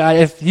this guy,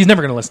 if he's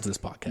never going to listen to this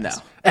podcast. No.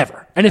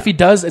 Ever. And if he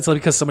does, it's like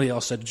because somebody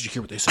else said, "Did you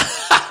hear what they said?"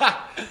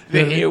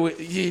 Did you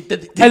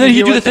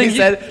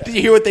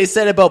hear what they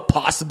said about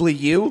possibly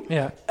you?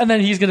 Yeah. And then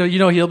he's going to,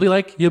 he'll be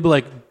like,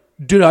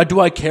 do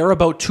I care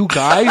about two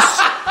guys?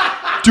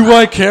 Do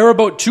I care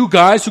about two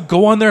guys who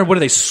go on there and what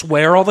do they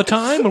swear all the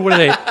time? And what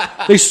do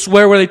they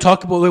swear where they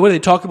talk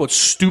about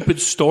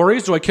stupid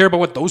stories? Do I care about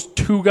what those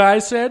two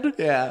guys said?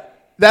 Yeah.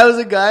 That was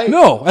a guy.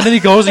 No. And then he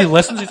goes, he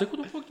listens, he's like,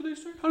 "What the fuck did they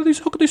say? How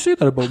could they say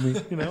that about me?"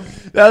 You know?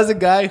 That was a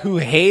guy who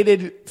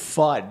hated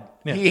fun.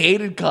 Yeah. He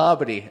hated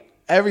comedy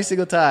every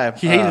single time.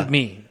 He hated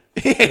me.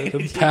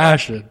 The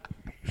passion.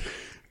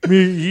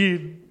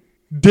 He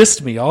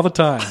dissed me all the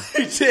time.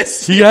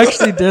 He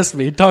actually dissed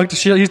me. He talked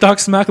shit. He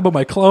talked smack about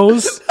my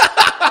clothes.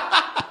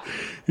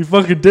 He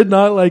fucking did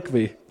not like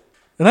me.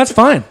 And that's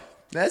fine.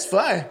 That's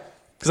fine.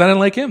 Because I didn't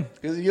like him.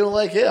 Because you don't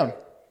like him.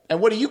 And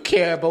what do you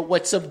care about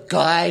what some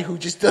guy who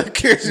just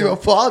cares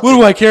about politics? What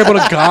do I care about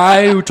a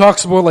guy who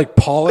talks about like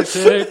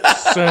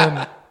politics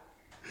and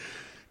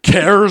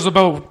cares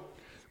about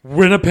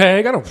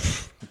Winnipeg? I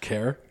don't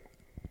care.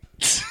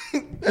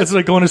 It's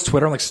like going on his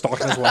Twitter and like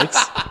stalking his likes.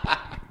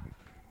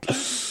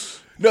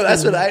 No,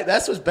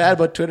 that's what's bad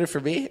about Twitter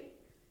for me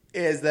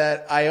is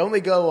that I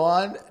only go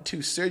on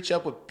to search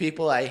up what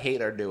people I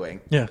hate are doing.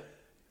 Yeah.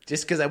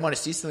 Just because I want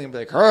to see something and be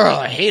like,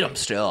 I hate them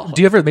still.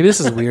 Do you ever, maybe this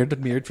is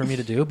weird for me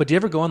to do, but do you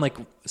ever go on like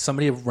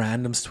somebody of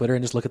random's Twitter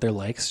and just look at their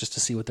likes just to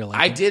see what they're liking?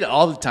 I did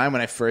all the time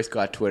when I first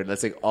got Twitter.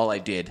 That's like all I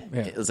did.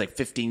 Yeah. It was like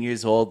 15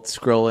 years old,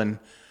 scrolling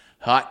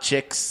Hot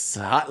chicks,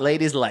 hot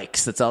ladies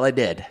likes. That's all I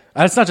did.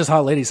 It's not just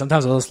hot ladies.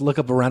 Sometimes I'll just look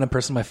up a random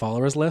person on my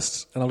followers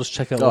list, and I'll just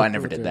check out. I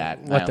never did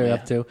that. What they're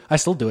up to. I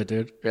still do it,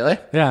 dude. Really?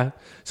 Yeah.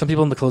 Some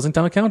people in the Closing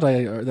Time account,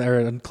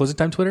 or on Closing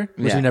Time Twitter,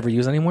 which we never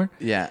use anymore.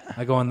 Yeah.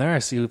 I go on there, I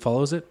see who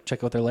follows it,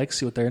 check out their likes,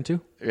 see what they're into.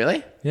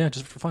 Really? Yeah,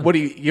 just for fun. What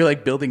you're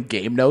like building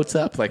game notes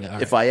up? Like,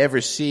 if I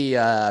ever see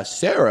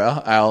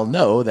Sarah, I'll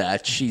know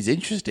that she's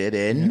interested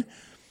in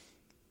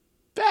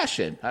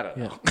fashion. I don't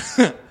know.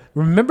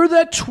 Remember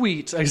that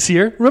tweet? I see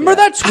here. Remember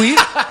that tweet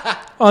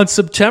on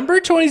September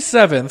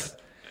 27th?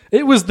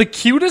 It was the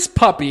cutest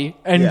puppy,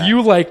 and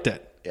you liked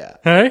it. Yeah.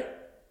 Hey?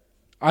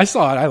 I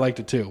saw it. I liked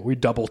it too. We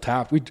double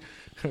tapped.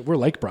 We're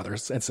like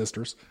brothers and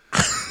sisters.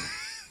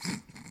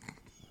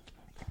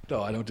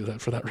 No, I don't do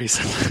that for that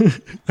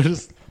reason.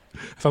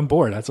 If I'm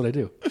bored, that's what I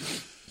do.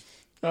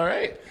 All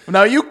right.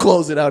 Now you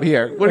close it out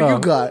here. What do you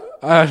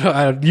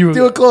got? You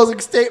Do a closing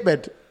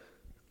statement.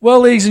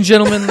 Well, ladies and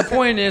gentlemen, the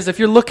point is, if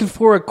you're looking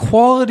for a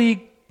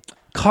quality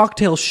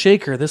cocktail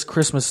shaker this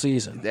Christmas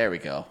season, There we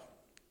go.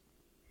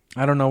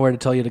 I don't know where to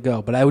tell you to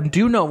go, but I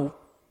do know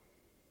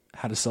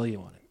how to sell you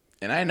on it.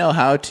 And I know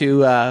how to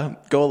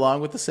go along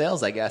with the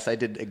sales, I guess. I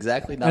did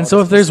exactly know. And so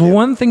if there's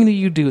one thing that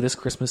you do this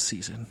Christmas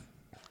season,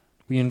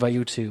 we invite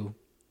you to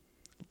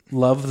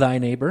love thy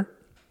neighbor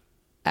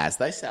As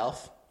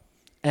thyself.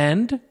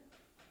 and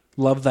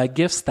love thy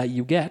gifts that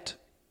you get.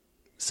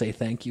 Say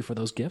thank you for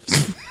those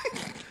gifts.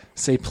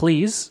 Say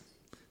please.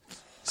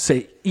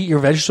 Say eat your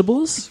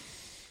vegetables.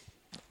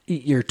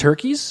 Eat your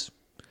turkeys.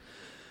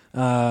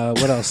 What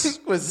else?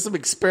 Was this some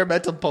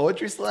experimental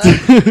poetry slam?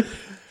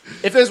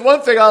 If there's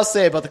one thing I'll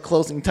say about the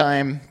closing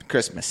time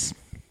Christmas,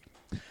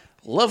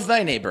 love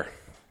thy neighbor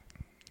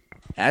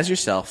as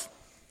yourself.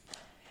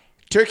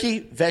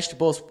 Turkey,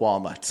 vegetables,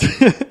 walnuts.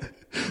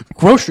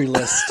 Grocery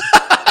list.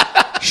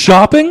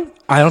 Shopping?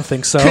 I don't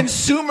think so.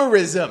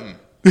 Consumerism.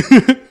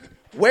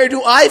 Where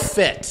do I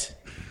fit?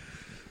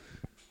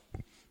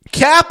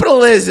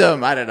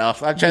 Capitalism. I don't know.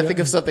 I'm trying to think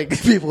of something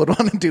people would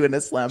want to do in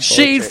a slam poetry.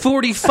 Shade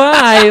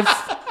 45.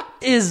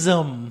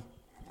 Ism.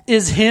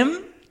 Is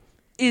him?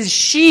 Is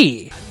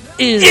she?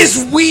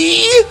 Is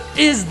we?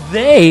 Is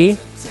they?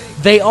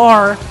 They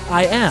are.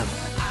 I am.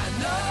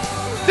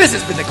 This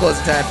has been the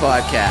Closing Time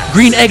Podcast.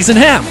 Green eggs and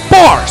ham.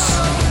 Bars.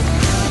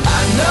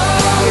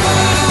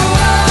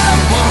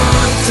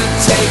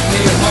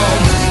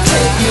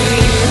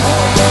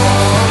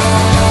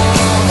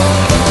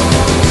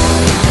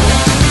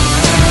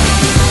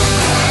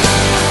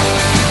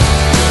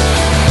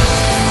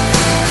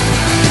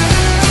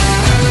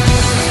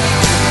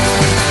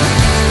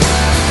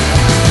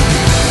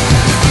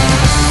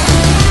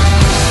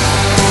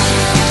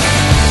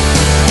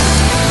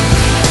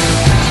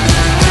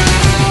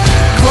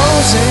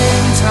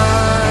 Closing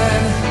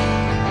time.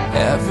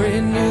 Every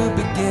new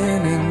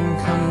beginning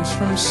comes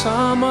from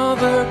some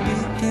other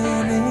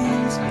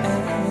beginning's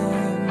end.